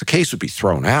 Right. The case would be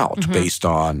thrown out based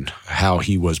on how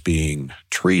he was being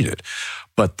treated.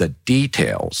 But the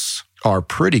details are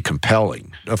pretty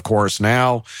compelling. Of course,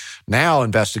 now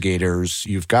investigators,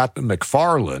 you've got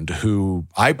McFarland, who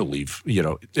I believe,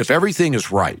 if everything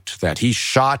is right, that he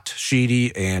shot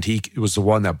Sheedy and he was the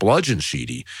one that bludgeoned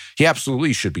Sheedy, he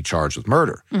absolutely should be charged with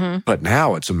murder. Mm-hmm. But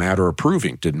now it's a matter of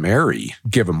proving, did Mary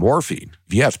give him morphine?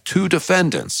 You have two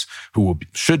defendants who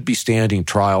should be standing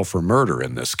trial for murder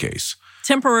in this case.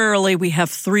 Temporarily, we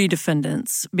have three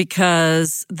defendants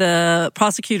because the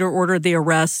prosecutor ordered the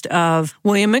arrest of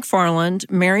William McFarland,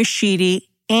 Mary Sheedy,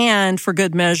 and, for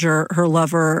good measure, her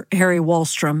lover, Harry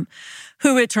Wallstrom,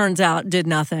 who it turns out did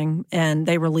nothing, and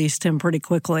they released him pretty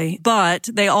quickly. But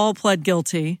they all pled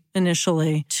guilty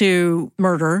initially to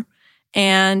murder.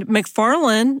 And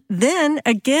McFarland then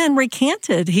again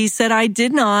recanted. He said, I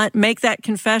did not make that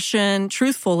confession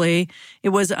truthfully. It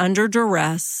was under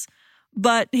duress.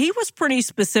 But he was pretty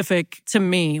specific to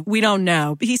me. We don't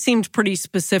know. He seemed pretty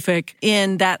specific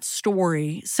in that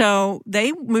story. So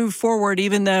they moved forward,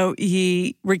 even though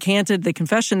he recanted the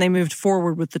confession, they moved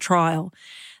forward with the trial.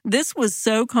 This was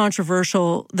so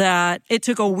controversial that it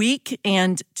took a week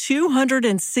and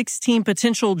 216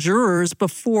 potential jurors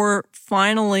before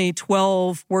finally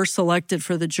 12 were selected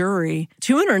for the jury.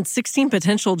 216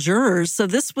 potential jurors. So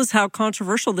this was how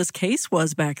controversial this case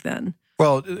was back then.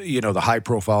 Well, the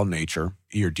high-profile nature,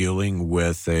 you're dealing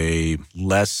with a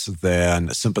less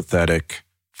than sympathetic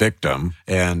victim.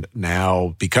 And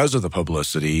now, because of the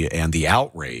publicity and the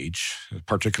outrage,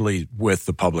 particularly with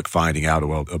the public finding out,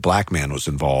 a black man was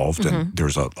involved, and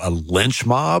there's a lynch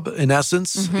mob, in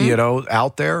essence,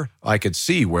 out there, I could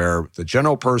see where the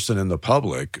general person in the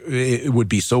public, it would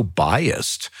be so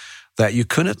biased that you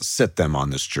couldn't sit them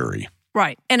on this jury.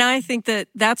 Right. And I think that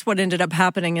that's what ended up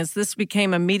happening is this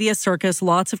became a media circus,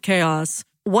 lots of chaos.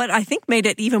 What I think made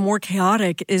it even more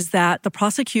chaotic is that the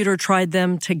prosecutor tried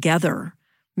them together,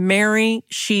 Mary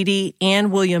Sheedy and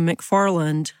William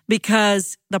McFarland,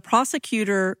 because the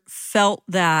prosecutor felt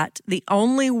that the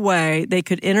only way they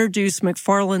could introduce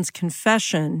McFarland's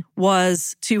confession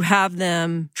was to have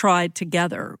them tried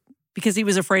together. because he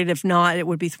was afraid if not, it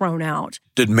would be thrown out.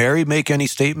 Did Mary make any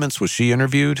statements? Was she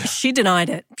interviewed? She denied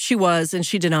it. She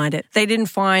denied it. They didn't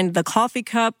find the coffee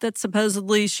cup that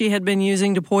supposedly she had been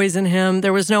using to poison him.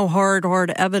 There was no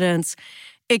hard evidence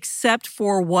except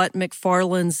for what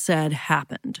McFarland said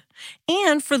happened.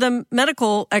 And for the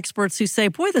medical experts who say,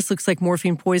 boy, this looks like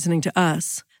morphine poisoning to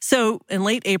us. So in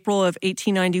late April of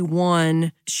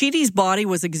 1891, Sheedy's body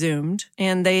was exhumed,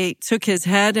 and they took his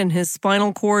head and his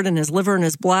spinal cord and his liver and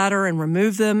his bladder and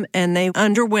removed them, and they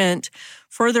underwent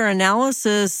further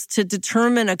analysis to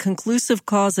determine a conclusive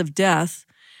cause of death.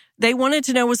 They wanted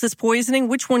to know, was this poisoning?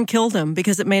 Which one killed him?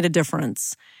 Because it made a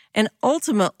difference. And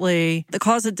ultimately, the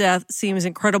cause of death seems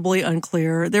incredibly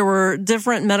unclear. There were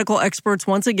different medical experts,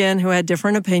 once again, who had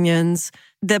different opinions.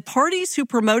 The parties who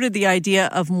promoted the idea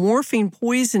of morphine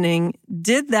poisoning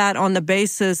did that on the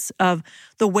basis of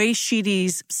the way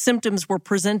Sheedy's symptoms were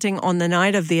presenting on the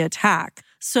night of the attack.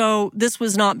 So this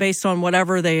was not based on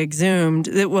whatever they exhumed.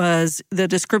 It was the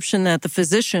description that the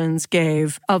physicians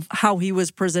gave of how he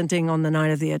was presenting on the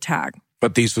night of the attack.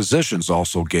 But these physicians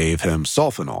also gave him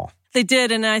sulfonal. They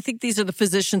did, and I think these are the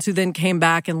physicians who then came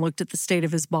back and looked at the state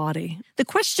of his body. The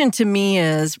question to me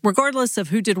is, regardless of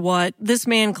who did what, this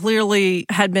man clearly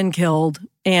had been killed,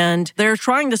 and they're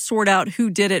trying to sort out who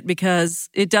did it because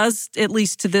it does, at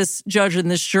least to this judge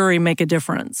and this jury, make a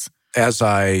difference. As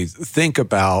I think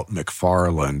about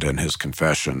McFarland and his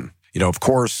confession, of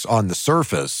course, on the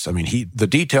surface, the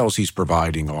details he's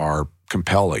providing are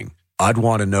compelling. I'd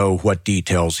want to know what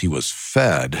details he was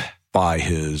fed by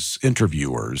his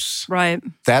interviewers. Right.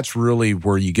 That's really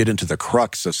where you get into the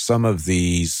crux of some of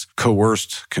these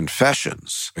coerced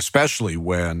confessions, especially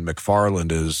when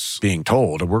McFarland is being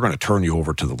told, we're going to turn you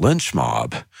over to the lynch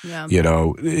mob. Yeah.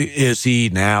 Is he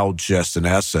now just, in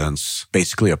essence,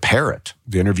 basically a parrot?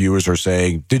 The interviewers are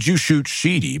saying, did you shoot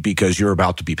Sheedy because you're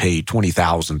about to be paid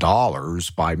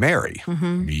 $20,000 by Mary?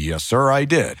 Mm-hmm. Yes, sir, I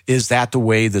did. Is that the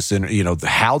way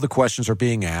how the questions are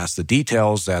being asked, the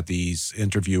details that these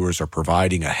interviewers are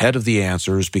providing ahead of the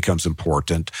answers becomes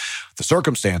important. The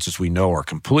circumstances we know are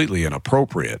completely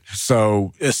inappropriate.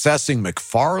 So assessing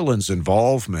McFarland's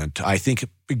involvement, I think,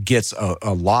 gets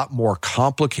a lot more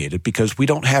complicated because we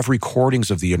don't have recordings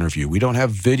of the interview. We don't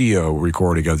have video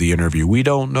recording of the interview. We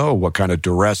don't know what kind of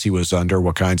duress he was under,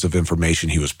 what kinds of information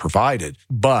he was provided.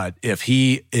 But if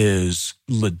he is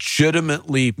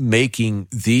legitimately making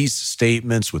these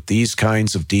statements with these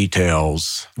kinds of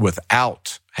details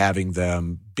without having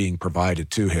them being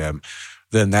provided to him,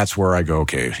 then that's where I go,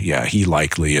 okay, yeah, he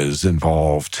likely is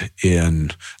involved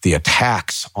in the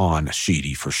attacks on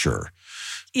Sheedy for sure.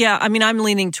 Yeah, I'm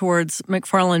leaning towards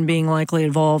McFarland being likely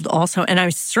involved also, and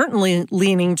I'm certainly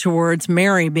leaning towards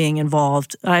Mary being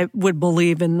involved. I would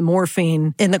believe in the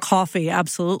morphine in the coffee,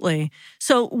 absolutely.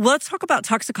 So let's talk about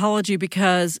toxicology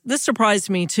because this surprised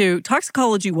me too.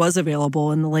 Toxicology was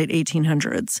available in the late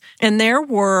 1800s, and there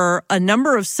were a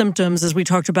number of symptoms, as we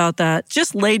talked about, that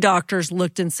just lay doctors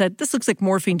looked and said, this looks like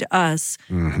morphine to us.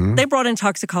 Mm-hmm. They brought in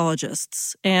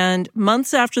toxicologists, and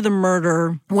months after the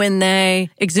murder, when they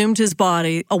exhumed his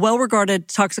body, a well-regarded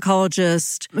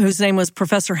toxicologist whose name was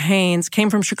Professor Haynes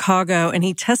came from Chicago, and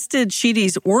he tested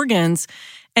Sheedy's organs,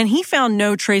 and he found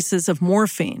no traces of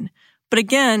morphine. But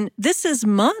again, this is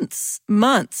months.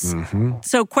 Mm-hmm.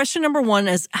 So question number one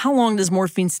is, how long does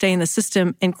morphine stay in the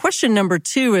system? And question number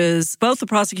two is, both the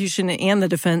prosecution and the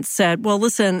defense said, well,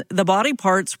 listen, the body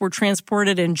parts were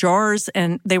transported in jars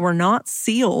and they were not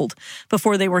sealed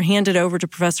before they were handed over to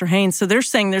Professor Haynes. So they're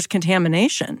saying there's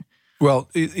contamination. Well,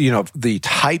 the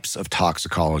types of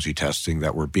toxicology testing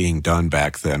that were being done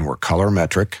back then were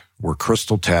colorimetric, were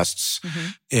crystal tests, mm-hmm.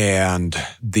 and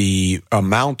the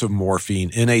amount of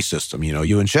morphine in a system.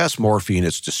 You ingest morphine,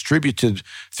 it's distributed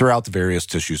throughout the various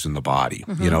tissues in the body.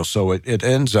 Mm-hmm. So it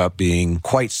ends up being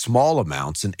quite small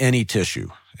amounts in any tissue.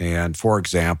 And for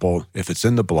example, if it's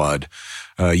in the blood,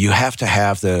 you have to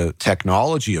have the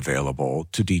technology available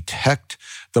to detect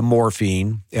the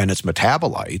morphine and its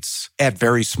metabolites at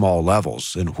very small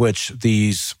levels, in which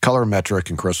these colorimetric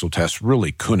and crystal tests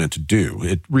really couldn't do.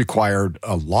 It required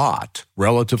a lot,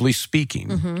 relatively speaking,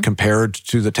 mm-hmm. compared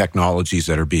to the technologies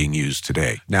that are being used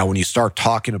today. Now, when you start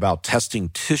talking about testing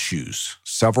tissues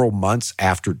several months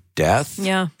after death,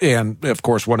 yeah. And of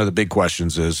course, one of the big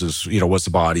questions is was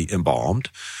the body embalmed?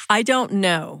 I don't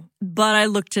know, but I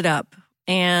looked it up.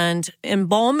 And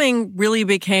embalming really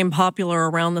became popular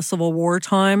around the Civil War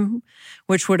time,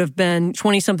 which would have been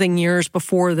 20-something years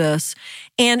before this.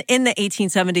 And in the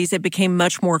 1870s, it became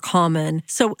much more common.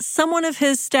 So someone of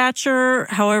his stature,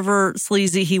 however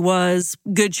sleazy he was,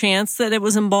 good chance that it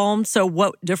was embalmed. So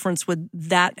what difference would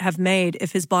that have made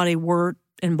if his body were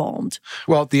embalmed?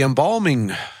 Well, the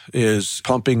embalming is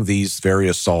pumping these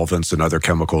various solvents and other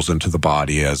chemicals into the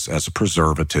body as a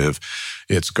preservative.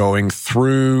 It's going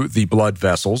through the blood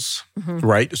vessels,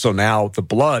 right? So now the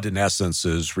blood, in essence,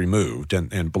 is removed,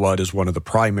 and blood is one of the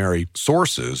primary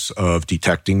sources of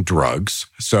detecting drugs.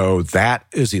 So that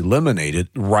is eliminated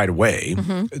right away.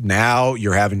 Now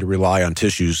you're having to rely on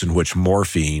tissues in which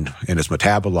morphine and its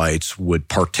metabolites would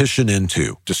partition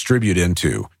into, distribute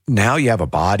into. Now you have a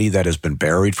body that has been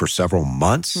buried for several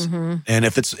months. And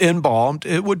if it's embalmed,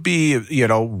 it would be,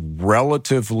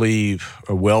 relatively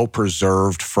well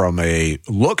preserved from a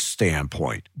look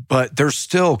standpoint. But there's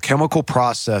still chemical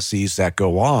processes that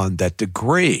go on that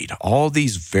degrade all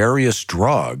these various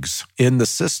drugs in the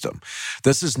system.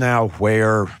 This is now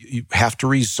where you have to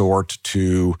resort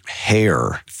to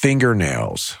hair,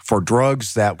 fingernails for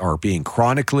drugs that are being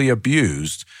chronically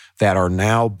abused, that are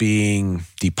now being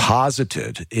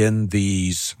deposited in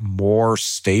these more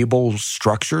stable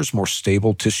structures, more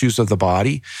stable tissues of the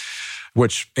body,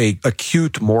 which a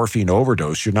acute morphine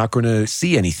overdose, you're not going to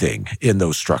see anything in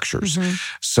those structures.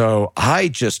 So I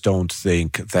just don't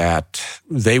think that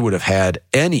they would have had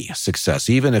any success,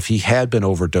 even if he had been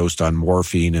overdosed on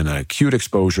morphine in an acute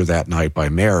exposure that night by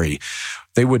Mary.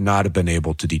 They would not have been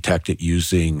able to detect it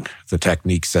using the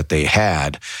techniques that they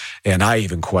had. And I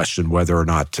even question whether or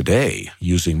not today,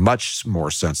 using much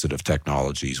more sensitive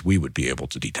technologies, we would be able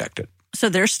to detect it. So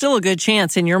there's still a good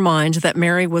chance in your mind that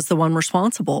Mary was the one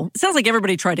responsible. It sounds like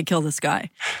everybody tried to kill this guy.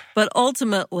 But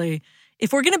ultimately,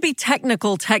 if we're going to be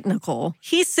technical,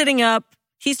 he's sitting up,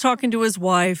 he's talking to his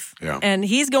wife, and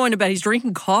he's going to bed. He's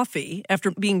drinking coffee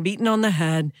after being beaten on the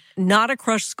head. Not a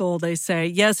crushed skull, they say.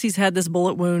 Yes, he's had this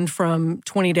bullet wound from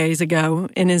 20 days ago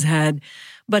in his head,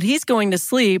 but he's going to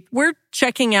sleep. We're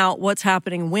checking out what's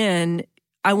happening when.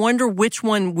 I wonder which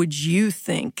one would you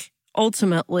think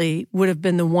ultimately would have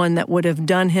been the one that would have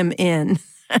done him in?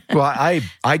 Well,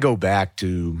 I go back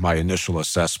to my initial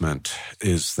assessment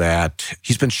is that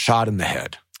he's been shot in the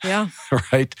head. Yeah.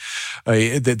 Right?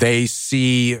 They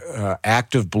see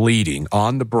active bleeding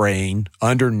on the brain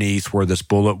underneath where this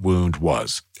bullet wound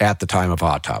was at the time of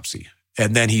autopsy.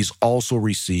 And then he's also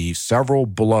received several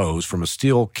blows from a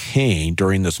steel cane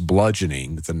during this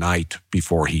bludgeoning the night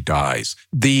before he dies.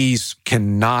 These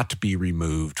cannot be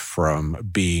removed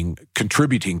from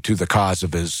contributing to the cause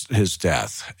of his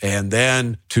death. And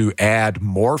then to add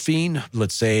morphine,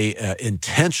 let's say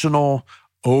intentional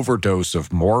overdose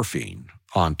of morphine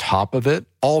on top of it,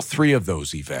 all three of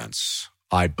those events,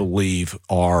 I believe,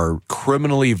 are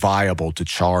criminally viable to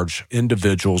charge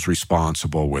individuals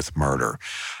responsible with murder.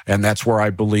 And that's where I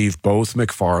believe both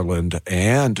McFarland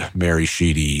and Mary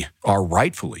Sheedy are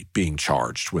rightfully being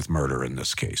charged with murder in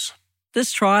this case.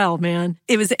 This trial, man,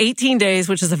 it was 18 days,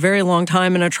 which is a very long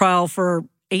time in a trial for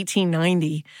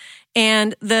 1890.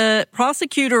 And the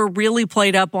prosecutor really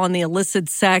played up on the illicit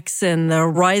sex and the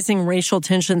rising racial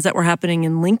tensions that were happening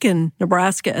in Lincoln,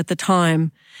 Nebraska at the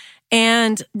time.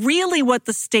 And really what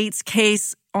the state's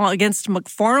case against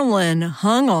McFarland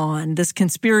hung on, this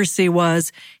conspiracy,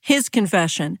 was his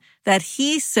confession that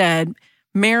he said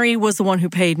Mary was the one who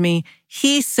paid me.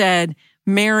 He said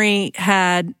Mary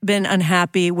had been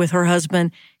unhappy with her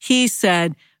husband. He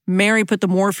said Mary put the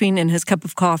morphine in his cup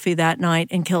of coffee that night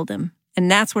and killed him.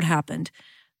 And that's what happened.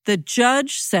 The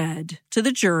judge said to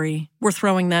the jury, we're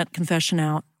throwing that confession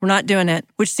out. We're not doing it,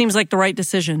 which seems like the right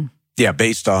decision. Yeah,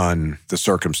 based on the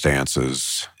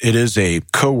circumstances, it is a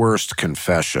coerced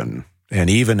confession. And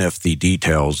even if the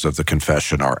details of the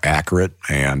confession are accurate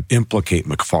and implicate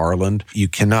McFarland, you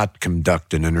cannot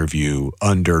conduct an interview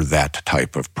under that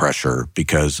type of pressure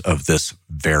because of this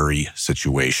very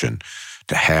situation.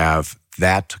 To have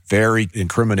that very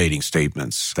incriminating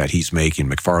statements that he's making,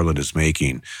 McFarland is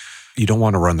making, you don't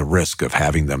want to run the risk of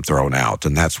having them thrown out.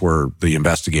 And that's where the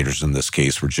investigators in this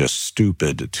case were just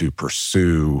stupid to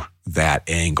pursue that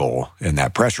angle and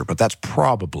that pressure. But that's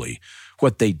probably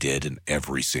what they did in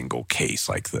every single case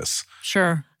like this.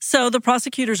 Sure. So the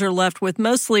prosecutors are left with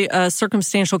mostly a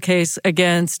circumstantial case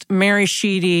against Mary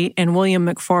Sheedy and William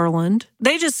McFarland.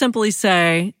 They just simply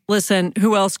say, listen,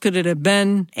 who else could it have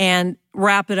been? And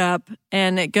wrap it up.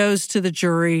 And it goes to the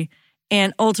jury.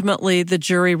 And ultimately, the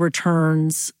jury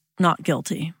returns not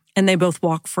guilty. And they both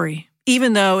walk free,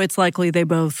 even though it's likely they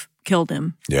both killed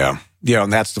him. Yeah. Yeah,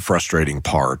 and that's the frustrating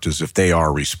part, is if they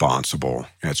are responsible,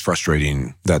 and it's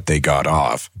frustrating that they got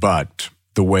off, but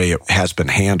the way it has been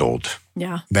handled,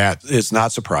 that is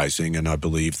not surprising, and I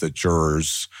believe that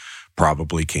jurors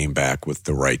probably came back with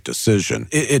the right decision.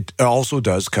 It also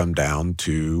does come down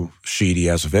to Sheedy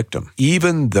as a victim.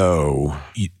 Even though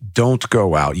you don't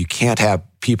go out, you can't have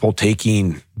people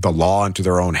taking the law into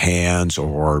their own hands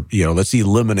or, let's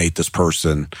eliminate this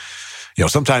person.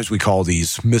 Sometimes we call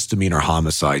these misdemeanor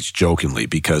homicides jokingly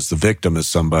because the victim is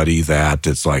somebody that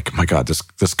it's like, my God,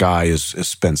 this guy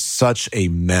has been such a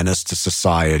menace to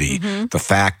society. Mm-hmm. The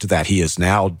fact that he is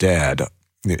now dead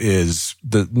is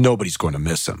nobody's going to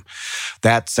miss him.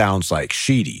 That sounds like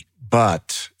Sheedy,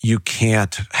 but you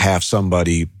can't have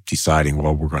somebody deciding,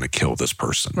 well, we're going to kill this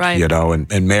person, right.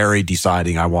 And Mary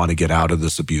deciding, I want to get out of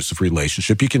this abusive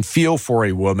relationship. You can feel for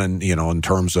a woman, in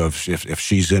terms of if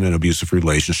she's in an abusive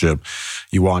relationship,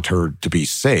 you want her to be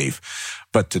safe.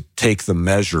 But to take the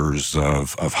measures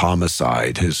of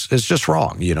homicide is just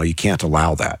wrong. You can't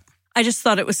allow that. I just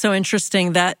thought it was so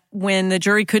interesting that when the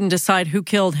jury couldn't decide who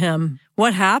killed him,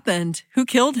 what happened, who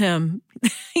killed him,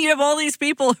 you have all these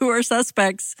people who are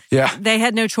suspects. Yeah. They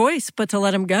had no choice but to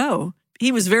let him go.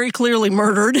 He was very clearly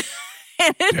murdered.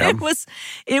 And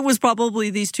it was probably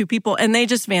these two people, and they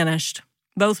just vanished.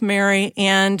 Both Mary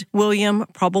and William,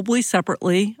 probably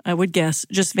separately, I would guess,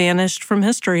 just vanished from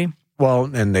history.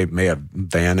 Well, and they may have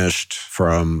vanished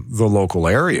from the local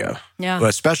area,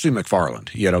 especially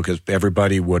McFarland, because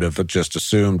everybody would have just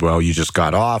assumed, well, you just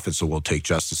got off, and so we'll take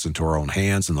justice into our own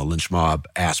hands, and the lynch mob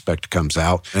aspect comes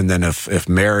out. And then if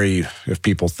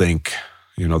people think,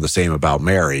 the same about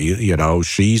Mary,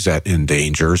 she's in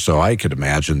danger, so I could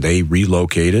imagine they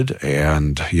relocated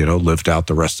and, lived out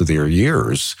the rest of their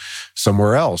years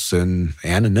somewhere else in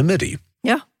anonymity.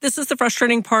 Yeah. This is the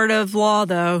frustrating part of law,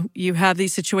 though. You have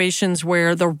these situations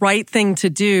where the right thing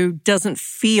to do doesn't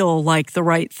feel like the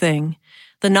right thing.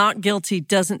 The not guilty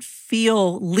doesn't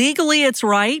feel legally it's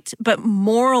right, but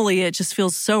morally it just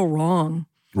feels so wrong.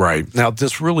 Right. Now,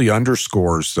 this really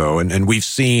underscores, though, and we've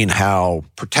seen how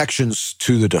protections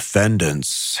to the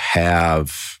defendants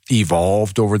have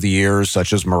evolved over the years,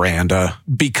 such as Miranda,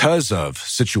 because of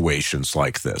situations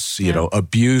like this,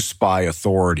 abuse by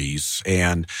authorities.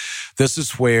 And this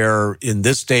is where, in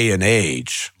this day and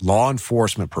age, law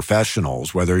enforcement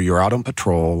professionals, whether you're out on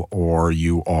patrol or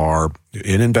you are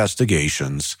in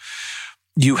investigations,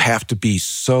 you have to be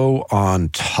so on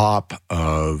top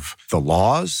of the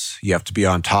laws. You have to be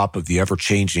on top of the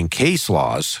ever-changing case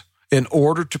laws in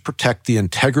order to protect the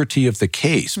integrity of the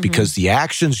case, because the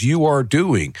actions you are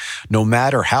doing, no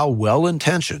matter how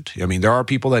well-intentioned, there are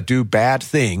people that do bad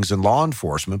things in law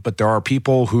enforcement, but there are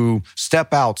people who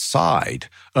step outside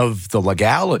of the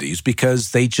legalities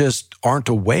because they just aren't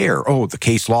aware, the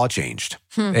case law changed.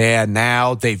 And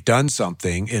now they've done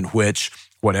something in which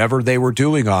whatever they were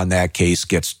doing on that case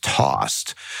gets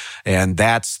tossed. And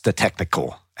that's the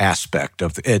technical aspect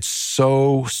of it. It's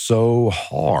so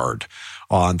hard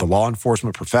on the law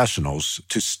enforcement professionals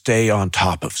to stay on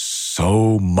top of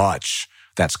so much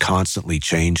that's constantly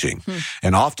changing.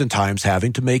 And oftentimes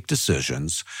having to make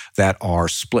decisions that are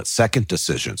split-second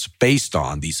decisions based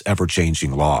on these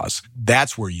ever-changing laws.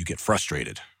 That's where you get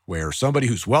frustrated, where somebody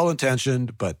who's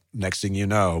well-intentioned, but next thing you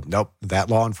know, nope, that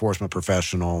law enforcement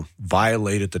professional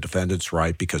violated the defendant's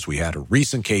right because we had a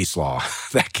recent case law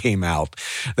that came out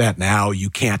that now you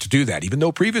can't do that. Even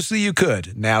though previously you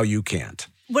could, now you can't.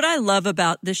 What I love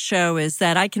about this show is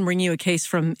that I can bring you a case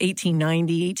from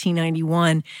 1890,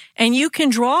 1891, and you can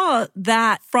draw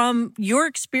that from your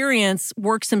experience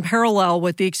works in parallel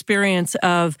with the experience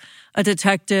of a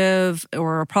detective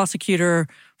or a prosecutor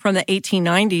from the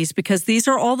 1890s, because these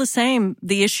are all the same.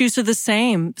 The issues are the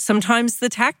same. Sometimes the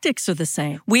tactics are the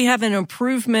same. We have an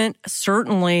improvement,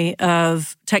 certainly,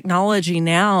 of technology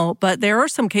now, but there are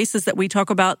some cases that we talk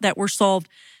about that were solved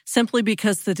simply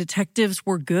because the detectives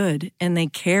were good and they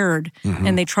cared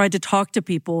and they tried to talk to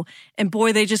people. And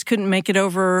boy, they just couldn't make it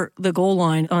over the goal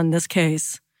line on this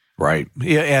case. Right.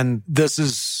 Yeah, and this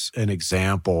is an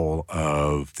example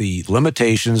of the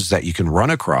limitations that you can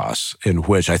run across, in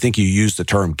which I think you use the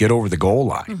term get over the goal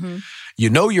line.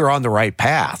 You know you're on the right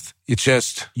path. It's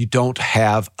just you don't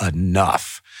have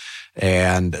enough.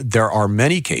 And there are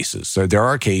many cases. So there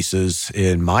are cases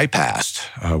in my past,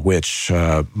 which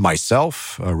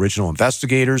myself, original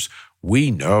investigators,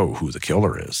 we know who the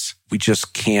killer is. We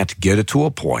just can't get it to a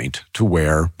point to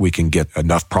where we can get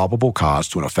enough probable cause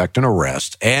to effect an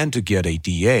arrest and to get a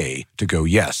DA to go,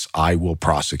 yes, I will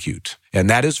prosecute. And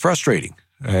that is frustrating.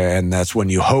 And that's when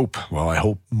you hope, well, I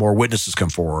hope more witnesses come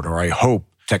forward, or I hope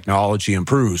technology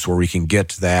improves where we can get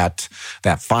that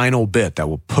final bit that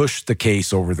will push the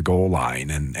case over the goal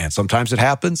line. And sometimes it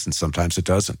happens and sometimes it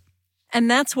doesn't. And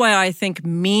that's why I think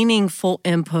meaningful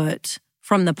input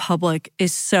from the public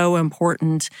is so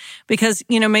important because,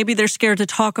 maybe they're scared to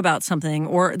talk about something,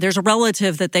 or there's a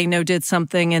relative that they know did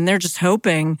something and they're just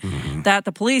hoping that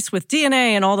the police with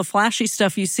DNA and all the flashy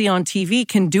stuff you see on TV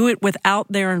can do it without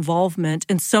their involvement.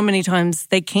 And so many times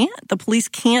they can't. The police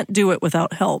can't do it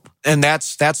without help. And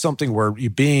that's something where you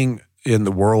being in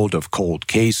the world of cold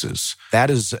cases, that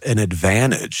is an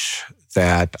advantage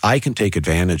that I can take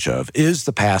advantage of is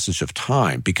the passage of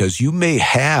time, because you may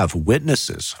have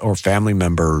witnesses or family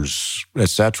members,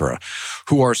 etc.,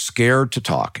 who are scared to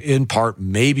talk, in part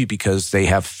maybe because they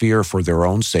have fear for their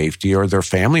own safety or their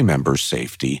family members'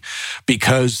 safety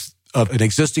because of an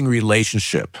existing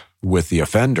relationship with the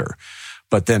offender.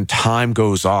 But then time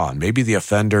goes on. Maybe the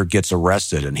offender gets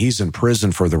arrested and he's in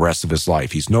prison for the rest of his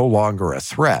life. He's no longer a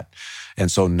threat. And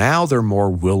so now they're more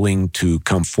willing to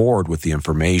come forward with the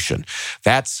information.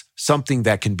 That's something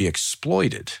that can be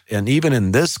exploited. And even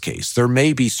in this case, there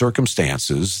may be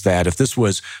circumstances that if this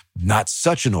was not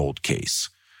such an old case,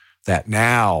 that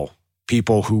now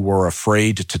people who were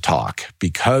afraid to talk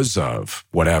because of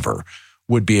whatever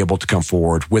would be able to come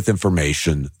forward with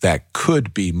information that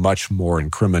could be much more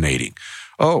incriminating.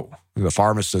 Oh, the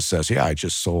pharmacist says, yeah, I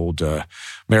just sold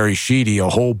Mary Sheedy a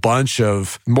whole bunch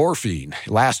of morphine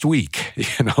last week.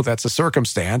 That's a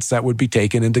circumstance that would be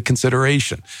taken into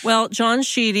consideration. Well, John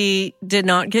Sheedy did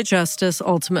not get justice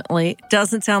ultimately.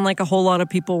 Doesn't sound like a whole lot of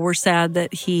people were sad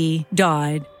that he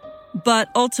died. But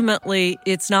ultimately,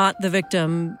 it's not the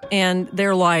victim and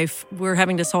their life. We're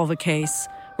having to solve a case,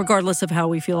 regardless of how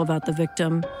we feel about the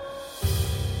victim.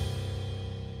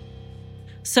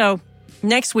 So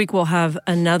next week, we'll have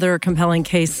another compelling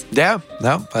case. Yeah,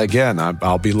 no, again,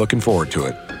 I'll be looking forward to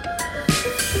it.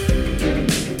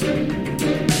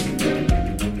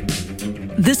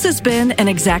 This has been an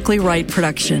Exactly Right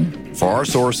production. For our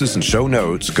sources and show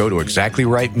notes, go to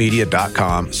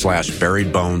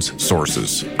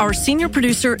exactlyrightmedia.com/buriedbonessources. Our senior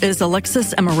producer is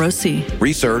Alexis Amorosi.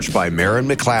 Research by Marin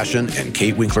McClashen and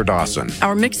Kate Winkler-Dawson.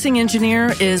 Our mixing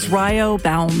engineer is Ryo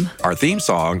Baum. Our theme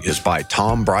song is by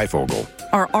Tom Breifogel.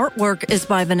 Our artwork is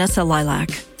by Vanessa Lilac.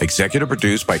 Executive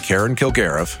produced by Karen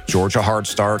Kilgariff, Georgia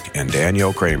Hardstark, and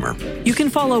Danielle Kramer. You can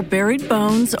follow Buried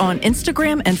Bones on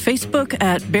Instagram and Facebook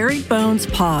at Buried Bones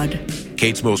Pod.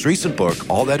 Kate's most recent book,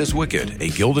 All That Is Wicked, A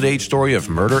Gilded Age Story of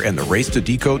Murder and the Race to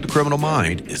Decode the Criminal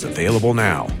Mind, is available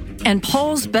now. And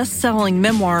Paul's best-selling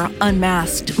memoir,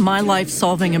 Unmasked, My Life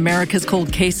Solving America's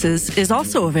Cold Cases, is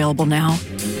also available now.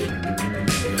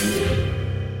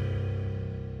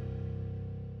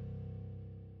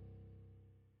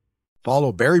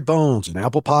 Follow Buried Bones on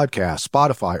Apple Podcasts,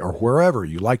 Spotify, or wherever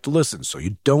you like to listen so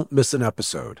you don't miss an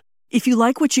episode. If you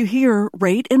like what you hear,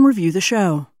 rate and review the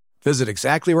show. Visit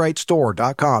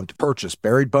exactlyrightstore.com to purchase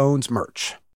Buried Bones merch.